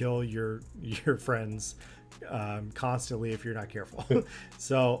just kill your friends constantly if you're not careful.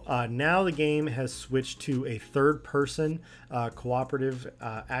 So now the game has switched to a third-person cooperative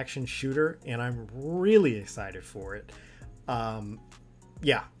action shooter, and I'm really excited for it.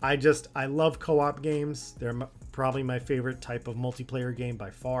 Yeah, I love co-op games. They're probably my favorite type of multiplayer game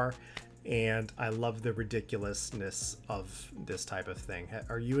by far, and I love the ridiculousness of this type of thing.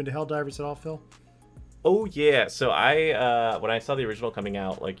 Are you into Helldivers at all, Phil? Oh yeah, so I when I saw the original coming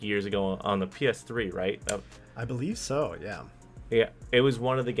out like years ago on the PS3, right? I believe so, yeah. Yeah, it was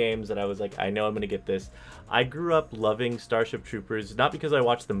one of the games that I was like, I know I'm gonna get this. I grew up loving Starship Troopers, not because I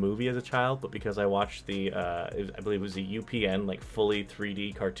watched the movie as a child, but because I watched I believe it was a UPN, like fully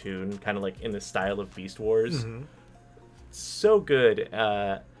 3D cartoon, kind of like in the style of Beast Wars. Mm-hmm. So good.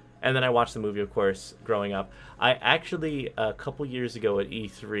 And then I watched the movie, of course, growing up. I actually, a couple years ago at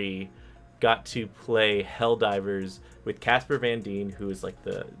E3, got to play Helldivers with Casper Van Dien, who is like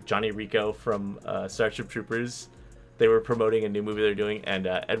the Johnny Rico from Starship Troopers. They were promoting a new movie they're doing, and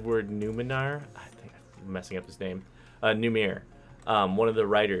Edward Numenar, I think I'm messing up his name, Numir, one of the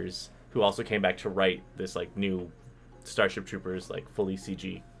writers who also came back to write this like new Starship Troopers like fully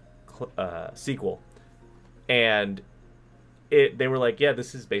CG sequel, and they were like, yeah,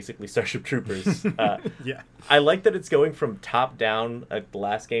 this is basically Starship Troopers. Yeah, I like that it's going from top down at the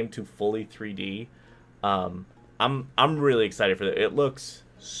last game to fully 3D. I'm really excited for that. It looks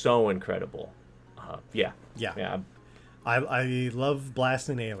so incredible. Yeah. I love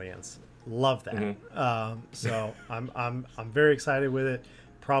blasting aliens. Love that. Mm-hmm. So I'm very excited with it.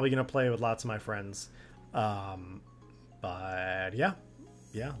 Probably gonna play with lots of my friends. But yeah.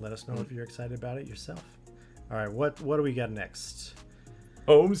 Let us know if you're excited about it yourself. All right, what do we got next?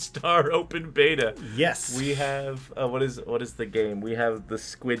 Homestar Open Beta. Yes. We have what is the game? We have the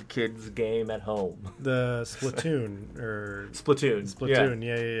Squid Kids game at home. The Splatoon or Splatoon.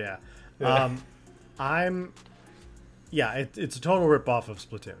 Yeah. It's a total ripoff of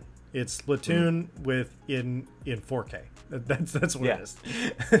Splatoon. It's Splatoon with in 4K. That's what it is.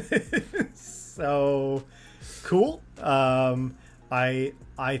 So cool.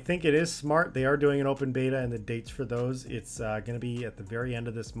 I think it is smart. They are doing an open beta, and the dates for those, it's going to be at the very end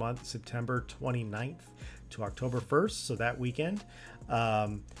of this month, September 29th to October 1st, so that weekend.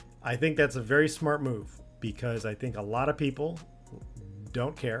 I think that's a very smart move because I think a lot of people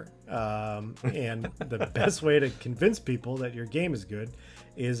don't care. And the best way to convince people that your game is good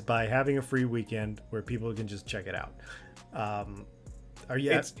is by having a free weekend where people can just check it out.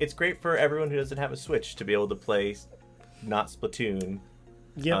 It's great for everyone who doesn't have a Switch to be able to play not Splatoon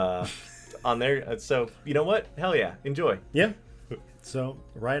on there. So you know what? Hell yeah, enjoy. Yeah. So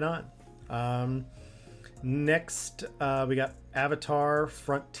right on. Next, we got Avatar: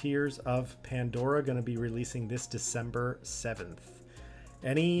 Frontiers of Pandora, going to be releasing this December 7th.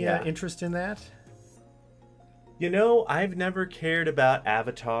 Any interest in that? You know, I've never cared about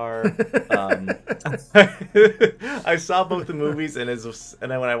Avatar. I saw both the movies, and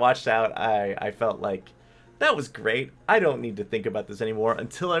then when I watched out, I felt like that was great. I don't need to think about this anymore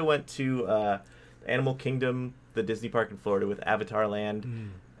until I went to Animal Kingdom, the Disney park in Florida with Avatar Land,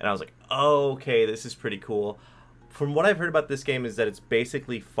 and I was like, oh, okay, this is pretty cool. From what I've heard about this game is that it's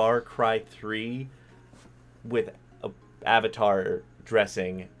basically Far Cry 3 with Avatar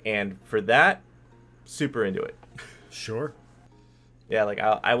dressing, and for that, super into it. Sure. Yeah, like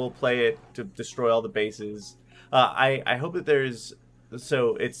I will play it to destroy all the bases. I hope that there's...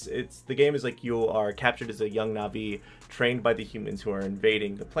 So it's the game is like you are captured as a young Na'vi trained by the humans who are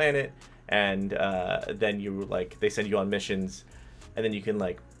invading the planet, and then you like they send you on missions, and then you can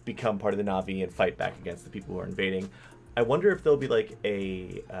like become part of the Na'vi and fight back against the people who are invading. I wonder if there'll be like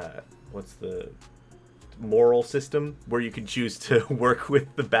a what's the moral system where you can choose to work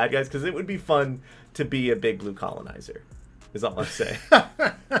with the bad guys, because it would be fun to be a big blue colonizer. Is all I'm saying.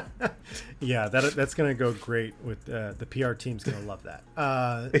 Yeah, that's gonna go great with the PR team's gonna love that.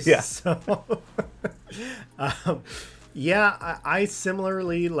 Yeah. So, yeah, I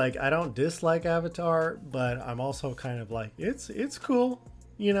similarly like I don't dislike Avatar, but I'm also kind of like it's cool,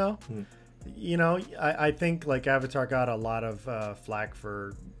 you know. You know, I think like Avatar got a lot of flack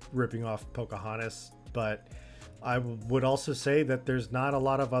for ripping off Pocahontas, but I would also say that there's not a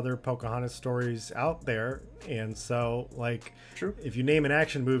lot of other Pocahontas stories out there. And so, like, True. If you name an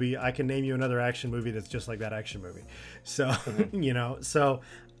action movie, I can name you another action movie that's just like that action movie. So, you know, so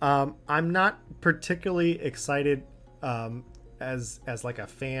I'm not particularly excited as like a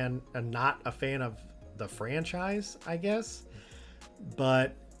fan, and not a fan of the franchise, I guess.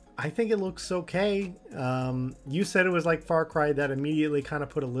 But I think it looks okay. You said it was like Far Cry. That immediately kind of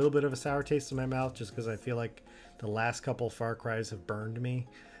put a little bit of a sour taste in my mouth, just because I feel like the last couple Far Cries have burned me.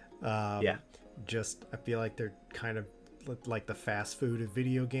 Yeah. Just, I feel like they're kind of like the fast food of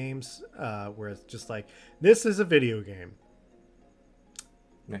video games, where it's just like, this is a video game.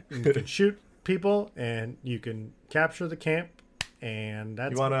 You can shoot people and you can capture the camp, and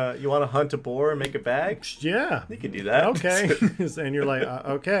that's you wanna hunt a boar and make a bag? Yeah, you can do that. Okay. And you're like,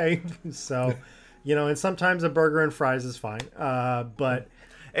 okay. So, you know, and sometimes a burger and fries is fine. But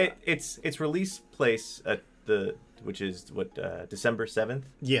its release place at which is December 7th.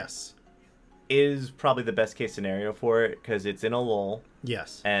 Yes. Is probably the best case scenario for it, because it's in a lull.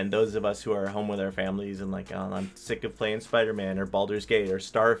 Yes. And those of us who are home with our families and like, oh, I'm sick of playing Spider-Man or Baldur's Gate or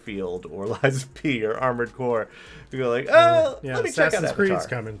Starfield or Lies of P or Armored Core, we go like, oh, yeah, let me check out Assassin's Avatar. Creed's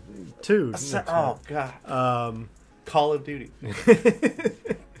coming too. Oh god. Call of Duty.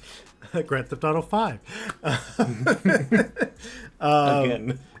 Grand Theft Auto 5.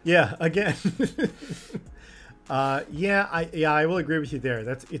 Again. Yeah, again. I will agree with you there.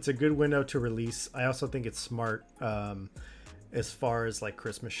 It's a good window to release. I also think it's smart as far as like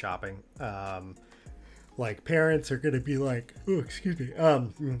Christmas shopping. Like parents are going to be like, oh, excuse me.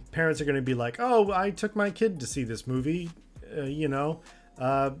 Parents are going to be like, oh, I took my kid to see this movie. You know,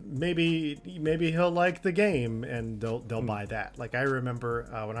 maybe he'll like the game, and they'll buy that. Like I remember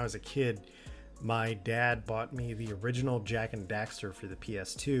when I was a kid, my dad bought me the original Jak and Daxter for the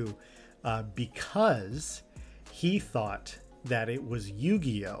PS2 because he thought that it was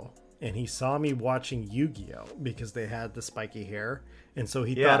Yu-Gi-Oh! And he saw me watching Yu-Gi-Oh! Because they had the spiky hair, and so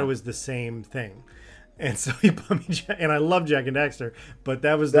he thought it was the same thing. And so he bought me and I love Jak and Daxter, but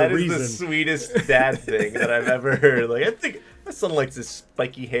that was the reason. That is the sweetest dad thing that I've ever heard. Like, I think my son likes this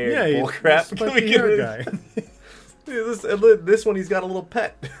spiky hair bullcrap. Spiky hair guy. This one, he's got a little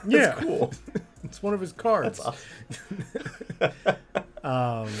pet. That's cool. It's one of his cards. That's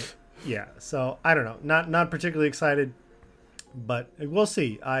awesome. Yeah, so I don't know. Not particularly excited, but we'll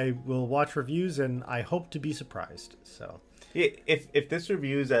see. I will watch reviews, and I hope to be surprised. So if this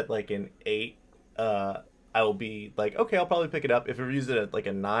review's at like an 8, I will be like, okay, I'll probably pick it up. If it reviews it at like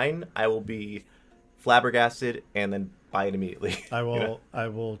a 9, I will be flabbergasted and then buy it immediately. I will. You know? I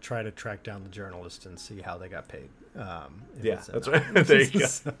will try to track down the journalist and see how they got paid. Yeah, that's right. There you go.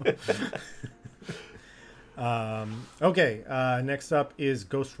 So, okay, next up is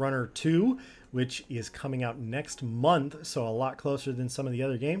Ghost Runner 2, which is coming out next month, so a lot closer than some of the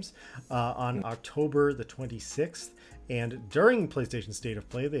other games, on October the 26th. And during PlayStation State of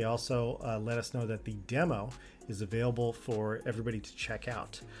Play, they also let us know that the demo is available for everybody to check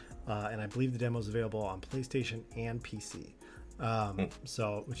out. And I believe the demo is available on PlayStation and PC.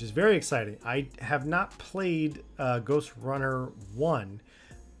 So, which is very exciting. I have not played Ghost Runner 1,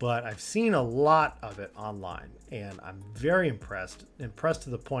 but I've seen a lot of it online, and I'm very impressed to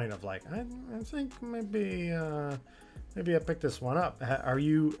the point of like, I think maybe I picked this one up. Have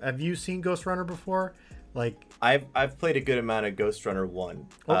you seen Ghost Runner before? Like, I've played a good amount of Ghost Runner 1.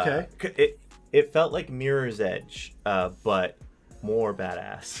 Okay. It felt like Mirror's Edge, but more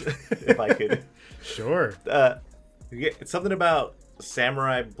badass, if I could. Sure. It's something about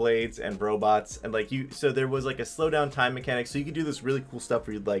samurai blades and robots, and like so there was like a slow down time mechanic, so you could do this really cool stuff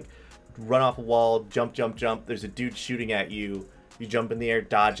where you'd like run off a wall, jump, there's a dude shooting at you, you jump in the air,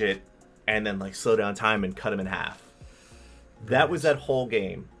 dodge it, and then like slow down time and cut him in half. That was that whole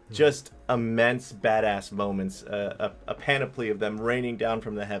game. Just immense badass moments, a panoply of them raining down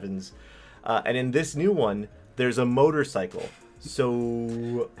from the heavens. And in this new one, there's a motorcycle.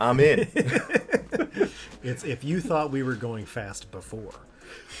 So I'm in. It's if you thought we were going fast before,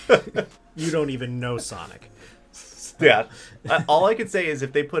 you don't even know Sonic. Yeah. All I could say is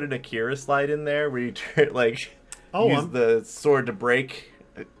if they put an Akira slide in there where you use the sword to break,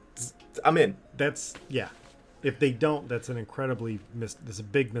 I'm in. That's If they don't, that's an incredibly there's a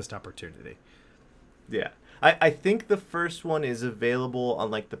big missed opportunity. Yeah. I think the first one is available on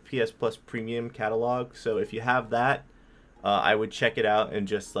like the PS Plus Premium catalog. So if you have that, I would check it out and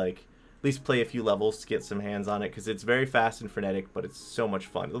just like at least play a few levels to get some hands on it, because it's very fast and frenetic, but it's so much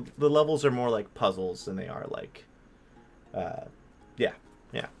fun. The levels are more like puzzles than they are like,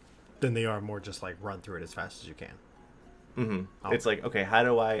 Than they are more just like run through it as fast as you can. Mm-hmm. Oh. It's like, okay, how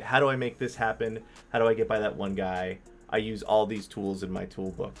do I make this happen? How do I get by that one guy? I use all these tools in my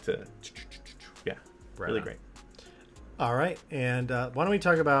tool book to, really great. All right, and why don't we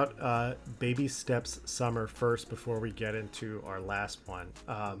talk about Baby Steps Summer first before we get into our last one?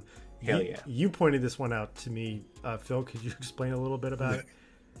 Hell yeah. You pointed this one out to me, Phil. Could you explain a little bit about it?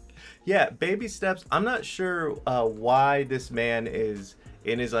 Yeah, Baby Steps. I'm not sure why this man is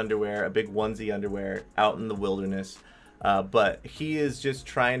in his underwear, a big onesie underwear, out in the wilderness. But he is just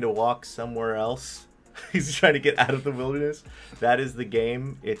trying to walk somewhere else. He's trying to get out of the wilderness. That is the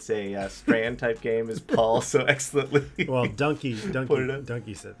game. It's a Strand type game, as Paul so excellently. Well, Donkey said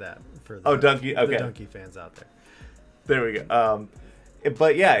that for Donkey. Okay, the Donkey fans out there. There we go.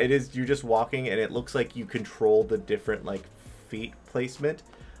 But yeah, it is. You're just walking, and it looks like you control the different like feet placement.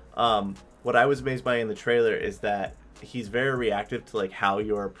 What I was amazed by in the trailer is that he's very reactive to like how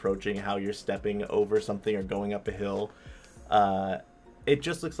you're approaching, how you're stepping over something or going up a hill. It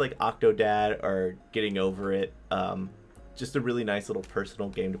just looks like Octodad or Getting Over It. Just a really nice little personal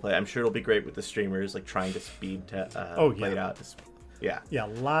game to play. I'm sure it'll be great with the streamers, like trying to speed to play it out. Yeah,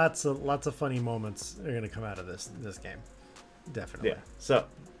 lots of funny moments are gonna come out of this game, definitely. Yeah, so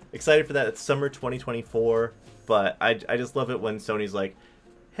excited for that. It's summer 2024, but I just love it when Sony's like,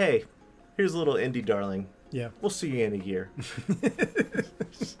 hey, here's a little indie darling. Yeah, we'll see you in a year.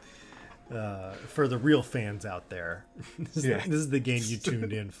 For the real fans out there, this is the game you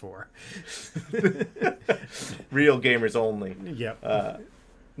tuned in for. Real gamers only. Yep.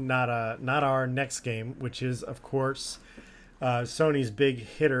 Not our next game, which is of course Sony's big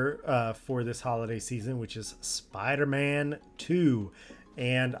hitter for this holiday season, which is Spider-Man 2.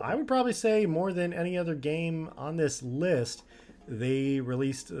 And I would probably say more than any other game on this list, they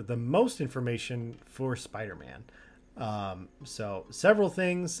released the most information for Spider-Man. So several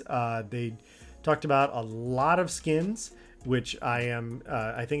things. They talked about a lot of skins, which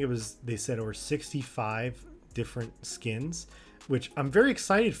I think they said over 65 different skins, which I'm very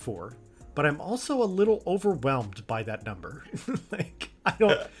excited for, but I'm also a little overwhelmed by that number.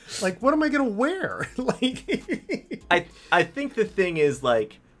 What am I going to wear? I think the thing is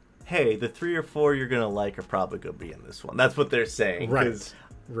like, hey, the 3 or 4 you're going to like are probably going to be in this one. That's what they're saying.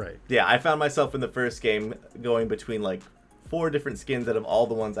 Right. Yeah, I found myself in the first game going between like 4 different skins out of all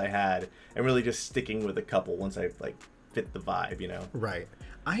the ones I had, and really just sticking with a couple once I like fit the vibe, you know. Right.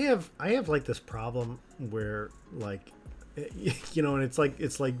 I have like this problem where like, you know, and it's like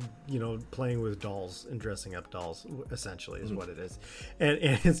you know, playing with dolls and dressing up dolls essentially is what it is, and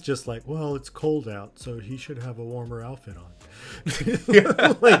it's just like, well, it's cold out, so he should have a warmer outfit on.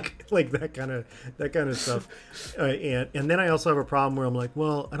 like that kind of stuff, and then I also have a problem where I'm like,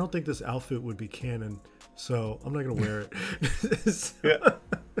 well, I don't think this outfit would be canon, so I'm not gonna wear it.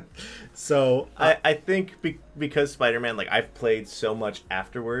 So I think because Spider-Man, like I've played so much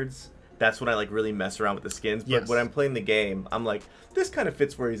afterwards. That's when I like really mess around with the skins. But when I'm playing the game, I'm like, this kind of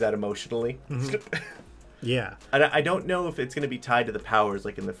fits where he's at emotionally. Mm-hmm. Yeah. I don't know if it's going to be tied to the powers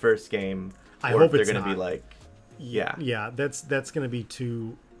like in the first game. I hope they're going to be like, yeah. That's going to be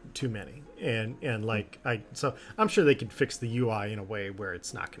too many. And like so I'm sure they could fix the UI in a way where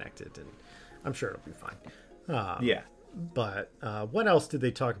it's not connected, and I'm sure it'll be fine. Yeah. But what else did they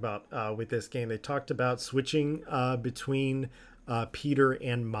talk about with this game? They talked about switching between Peter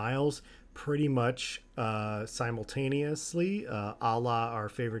and Miles pretty much simultaneously, a la our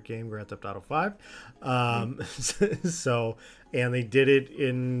favorite game, Grand Theft Auto 5. So, and they did it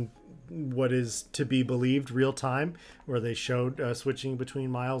in what is to be believed real time, where they showed switching between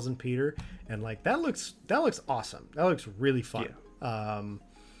Miles and Peter, and like that looks awesome. That looks really fun. Yeah.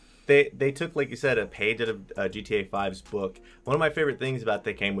 They took, like you said, a page out of GTA 5's book. One of my favorite things about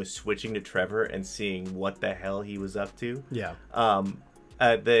that game was switching to Trevor and seeing what the hell he was up to. Yeah.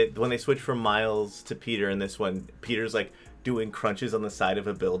 When they switch from Miles to Peter in this one, Peter's like doing crunches on the side of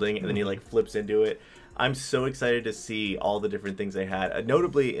a building, and then he like flips into it. I'm so excited to see all the different things they had.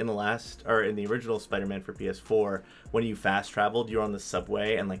 Notably, in the original Spider-Man for PS4, when you fast traveled, you were on the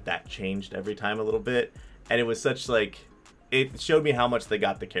subway, and like that changed every time a little bit. and it was such like it showed me how much they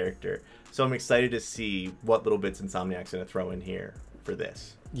got the character. So I'm excited to see what little bits Insomniac's gonna throw in here for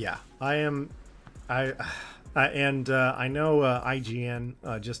this. Yeah, I am. I know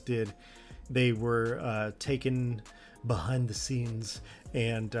IGN just did. They were taken behind the scenes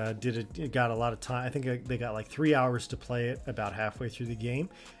and got a lot of time. I think they got like 3 hours to play it about halfway through the game,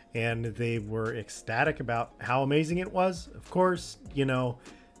 and they were ecstatic about how amazing it was. Of course, you know,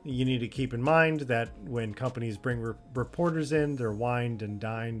 you need to keep in mind that when companies bring reporters in, they're wined and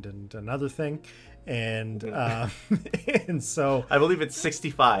dined and another thing. And and so I believe it's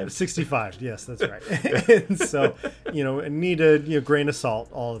 65. 65, yes, that's right. And so, you know, need a grain of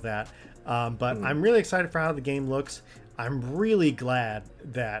salt, all of that. But I'm really excited for how the game looks. I'm really glad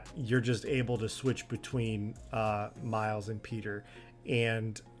that you're just able to switch between Miles and Peter.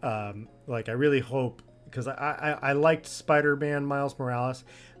 And like, I really hope, because I liked Spider-Man Miles Morales,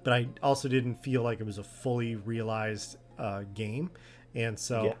 but I also didn't feel like it was a fully realized game. And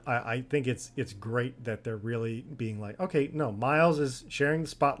so yeah. I think it's great that they're really being like, okay, no, Miles is sharing the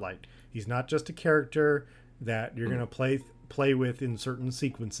spotlight. He's not just a character that you're going to play with in certain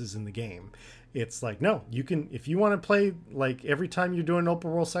sequences in the game. It's like, no, you can, if you want to play, like every time you're doing an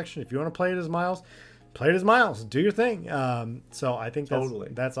open world section, if you want to play it as Miles, play it as Miles, do your thing. So I think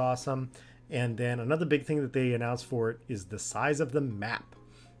that's awesome. And then another big thing that they announced for it is the size of the map.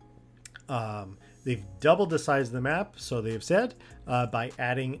 They've doubled the size of the map, so they've said, by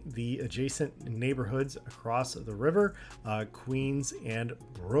adding the adjacent neighborhoods across the river, Queens and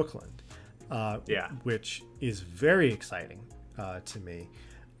Brooklyn, which is very exciting to me.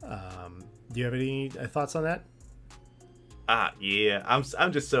 Do you have any thoughts on that? Yeah,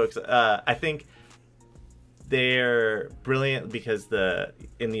 I'm just so excited. I think they're brilliant because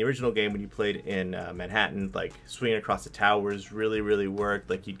in the original game when you played in Manhattan, like swinging across the towers really worked.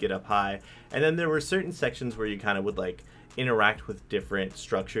 Like you'd get up high, and then there were certain sections where you kind of would like interact with different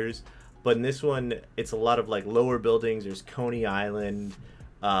structures. But in this one, it's a lot of like lower buildings. There's Coney Island.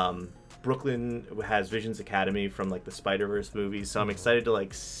 Brooklyn has Visions Academy from like the Spider-Verse movies, so I'm excited to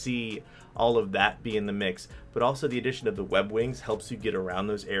like see all of that be in the mix. But also the addition of the web wings helps you get around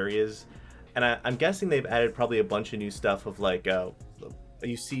those areas. And I'm guessing they've added probably a bunch of new stuff of like,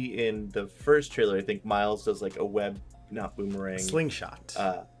 you see in the first trailer, I think Miles does like a web, not boomerang. Slingshot.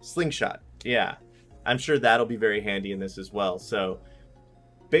 Slingshot, yeah. I'm sure that'll be very handy in this as well. So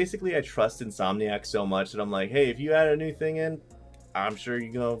basically I trust Insomniac so much that I'm like, hey, if you add a new thing in, I'm sure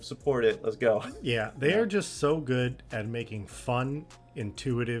you're going to support it. Let's go. Yeah, they are just so good at making fun,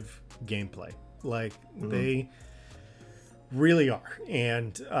 intuitive gameplay. Like, they really are.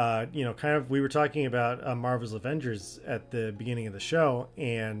 And you know, kind of, we were talking about Marvel's Avengers at the beginning of the show,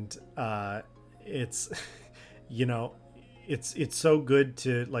 and it's you know, it's so good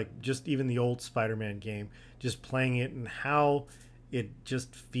to like just even the old Spider-Man game, just playing it and how it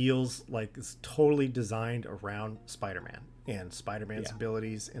just feels like it's totally designed around Spider-Man and Spider-Man's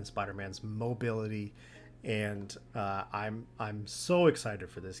abilities and Spider-Man's mobility. And I'm so excited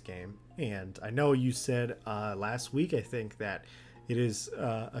for this game. And I know you said last week, I think, that it is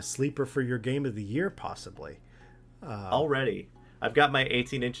a sleeper for your game of the year, possibly. Already. I've got my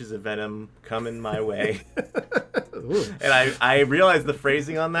 18 inches of Venom coming my way. And I realize the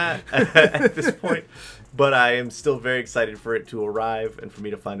phrasing on that at this point, but I am still very excited for it to arrive and for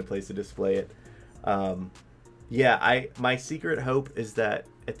me to find a place to display it. My secret hope is that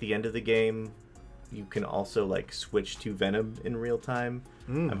at the end of the game, you can also like switch to Venom in real time.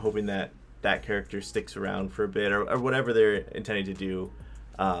 I'm hoping that that character sticks around for a bit or whatever they're intending to do.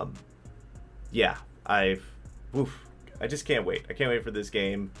 I just can't wait. I can't wait for this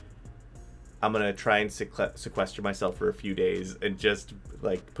game. I'm going to try and sequester myself for a few days and just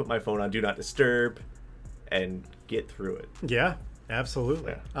like put my phone on Do Not Disturb and get through it. Yeah,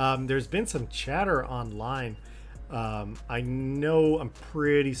 absolutely. Yeah. There's been some chatter online. I'm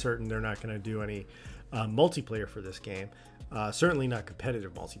pretty certain they're not going to do any multiplayer for this game. Certainly not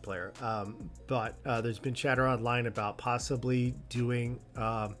competitive multiplayer. But there's been chatter online about possibly doing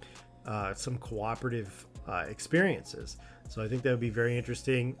some cooperative experiences. So I think that would be very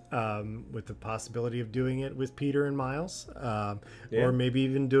interesting, with the possibility of doing it with Peter and Miles, or maybe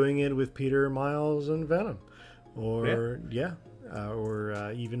even doing it with Peter, Miles, and Venom, or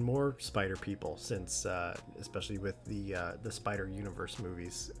even more Spider people, since especially with the Spider Universe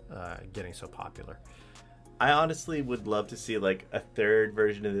movies getting so popular. I honestly would love to see like a third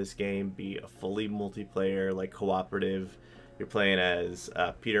version of this game be a fully multiplayer, like cooperative. You're playing as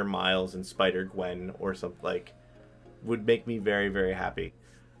Peter, Miles, and Spider-Gwen or something. Like, would make me very, very happy.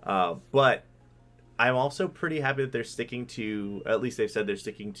 But I'm also pretty happy that they're sticking to, at least they've said they're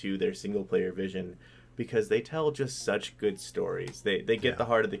sticking to their single player vision because they tell just such good stories. They get the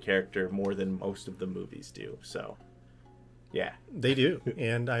heart of the character more than most of the movies do. So, yeah. They do.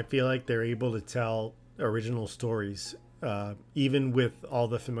 And I feel like they're able to tell original stories even with all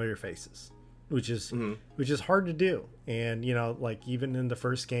the familiar faces, which is hard to do. And, you know, like even in the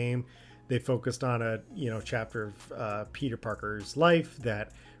first game, they focused on a, you know, chapter of Peter Parker's life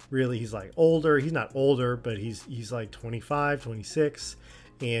that really he's like older. He's not older, but he's like 25, 26.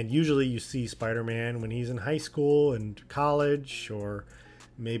 And usually you see Spider-Man when he's in high school and college, or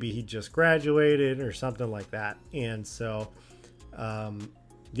maybe he just graduated or something like that. And so,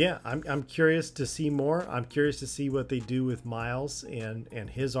 yeah, I'm curious to see more. I'm curious to see what they do with Miles and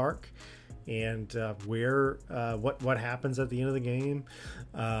his arc, and what happens at the end of the game.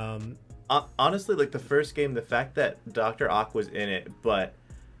 Honestly, like the first game, the fact that Dr. Ock was in it, but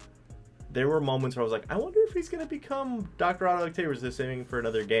there were moments where I was like, I wonder if he's gonna become Dr. Otto Octavius. They're saving for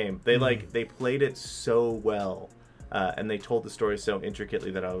another game. They they played it so well, and they told the story so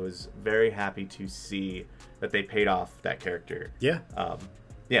intricately that I was very happy to see that they paid off that character. Yeah.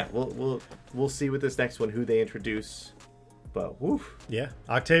 Yeah. We'll see with this next one who they introduce, but woof. Yeah.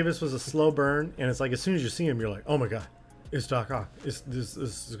 Octavius was a slow burn, and it's like as soon as you see him, you're like, oh my god, it's Doc Ock. This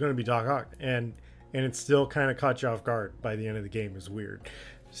is gonna be Doc Ock, and it still kind of caught you off guard by the end of the game. Is weird.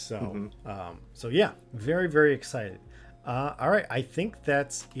 So, so yeah, very, very excited. All right, I think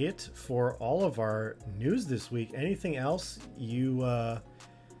that's it for all of our news this week. Anything else you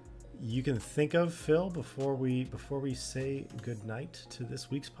can think of, Phil, before we say good night to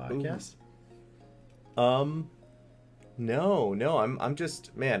this week's podcast? No, I'm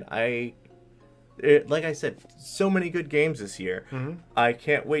just, man, like I said, so many good games this year. I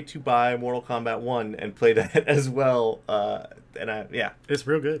can't wait to buy Mortal Kombat 1 and play that as well. Yeah, it's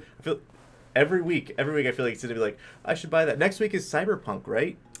real good. I feel every week I feel like it's gonna be like, I should buy that. Next week is Cyberpunk,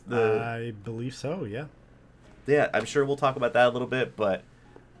 right? I believe so. Yeah, I'm sure we'll talk about that a little bit, but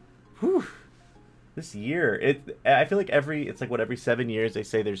whew, this year, I feel like every 7 years they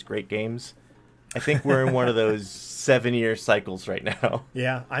say there's great games. I think we're in one of those 7-year cycles right now.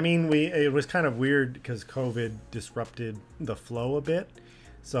 Yeah, I mean, it was kind of weird because COVID disrupted the flow a bit.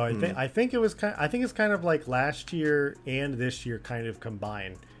 So I think it's kind of like last year and this year kind of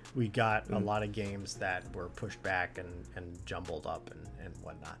combined. We got a lot of games that were pushed back and jumbled up and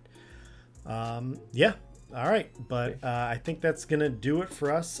whatnot. Yeah. All right. But I think that's going to do it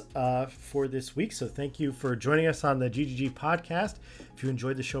for us for this week. So thank you for joining us on the GGG podcast. If you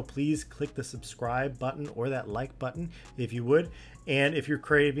enjoyed the show, please click the subscribe button or that like button if you would. And if you're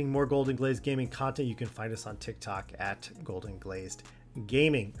craving more Golden Glazed gaming content, you can find us on TikTok at Golden Glazed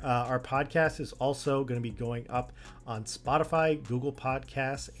Gaming. Our podcast is also going to be going up on Spotify, Google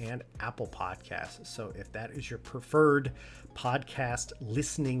Podcasts, and Apple Podcasts. So if that is your preferred podcast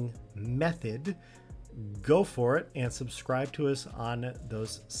listening method, go for it and subscribe to us on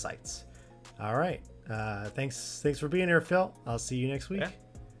those sites. All right. Thanks for being here, Phil. I'll see you next week. Yeah.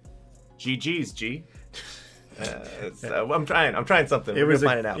 GG's, G. I'm trying something. We're gonna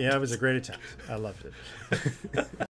find it out. Yeah, it was a great attempt. I loved it.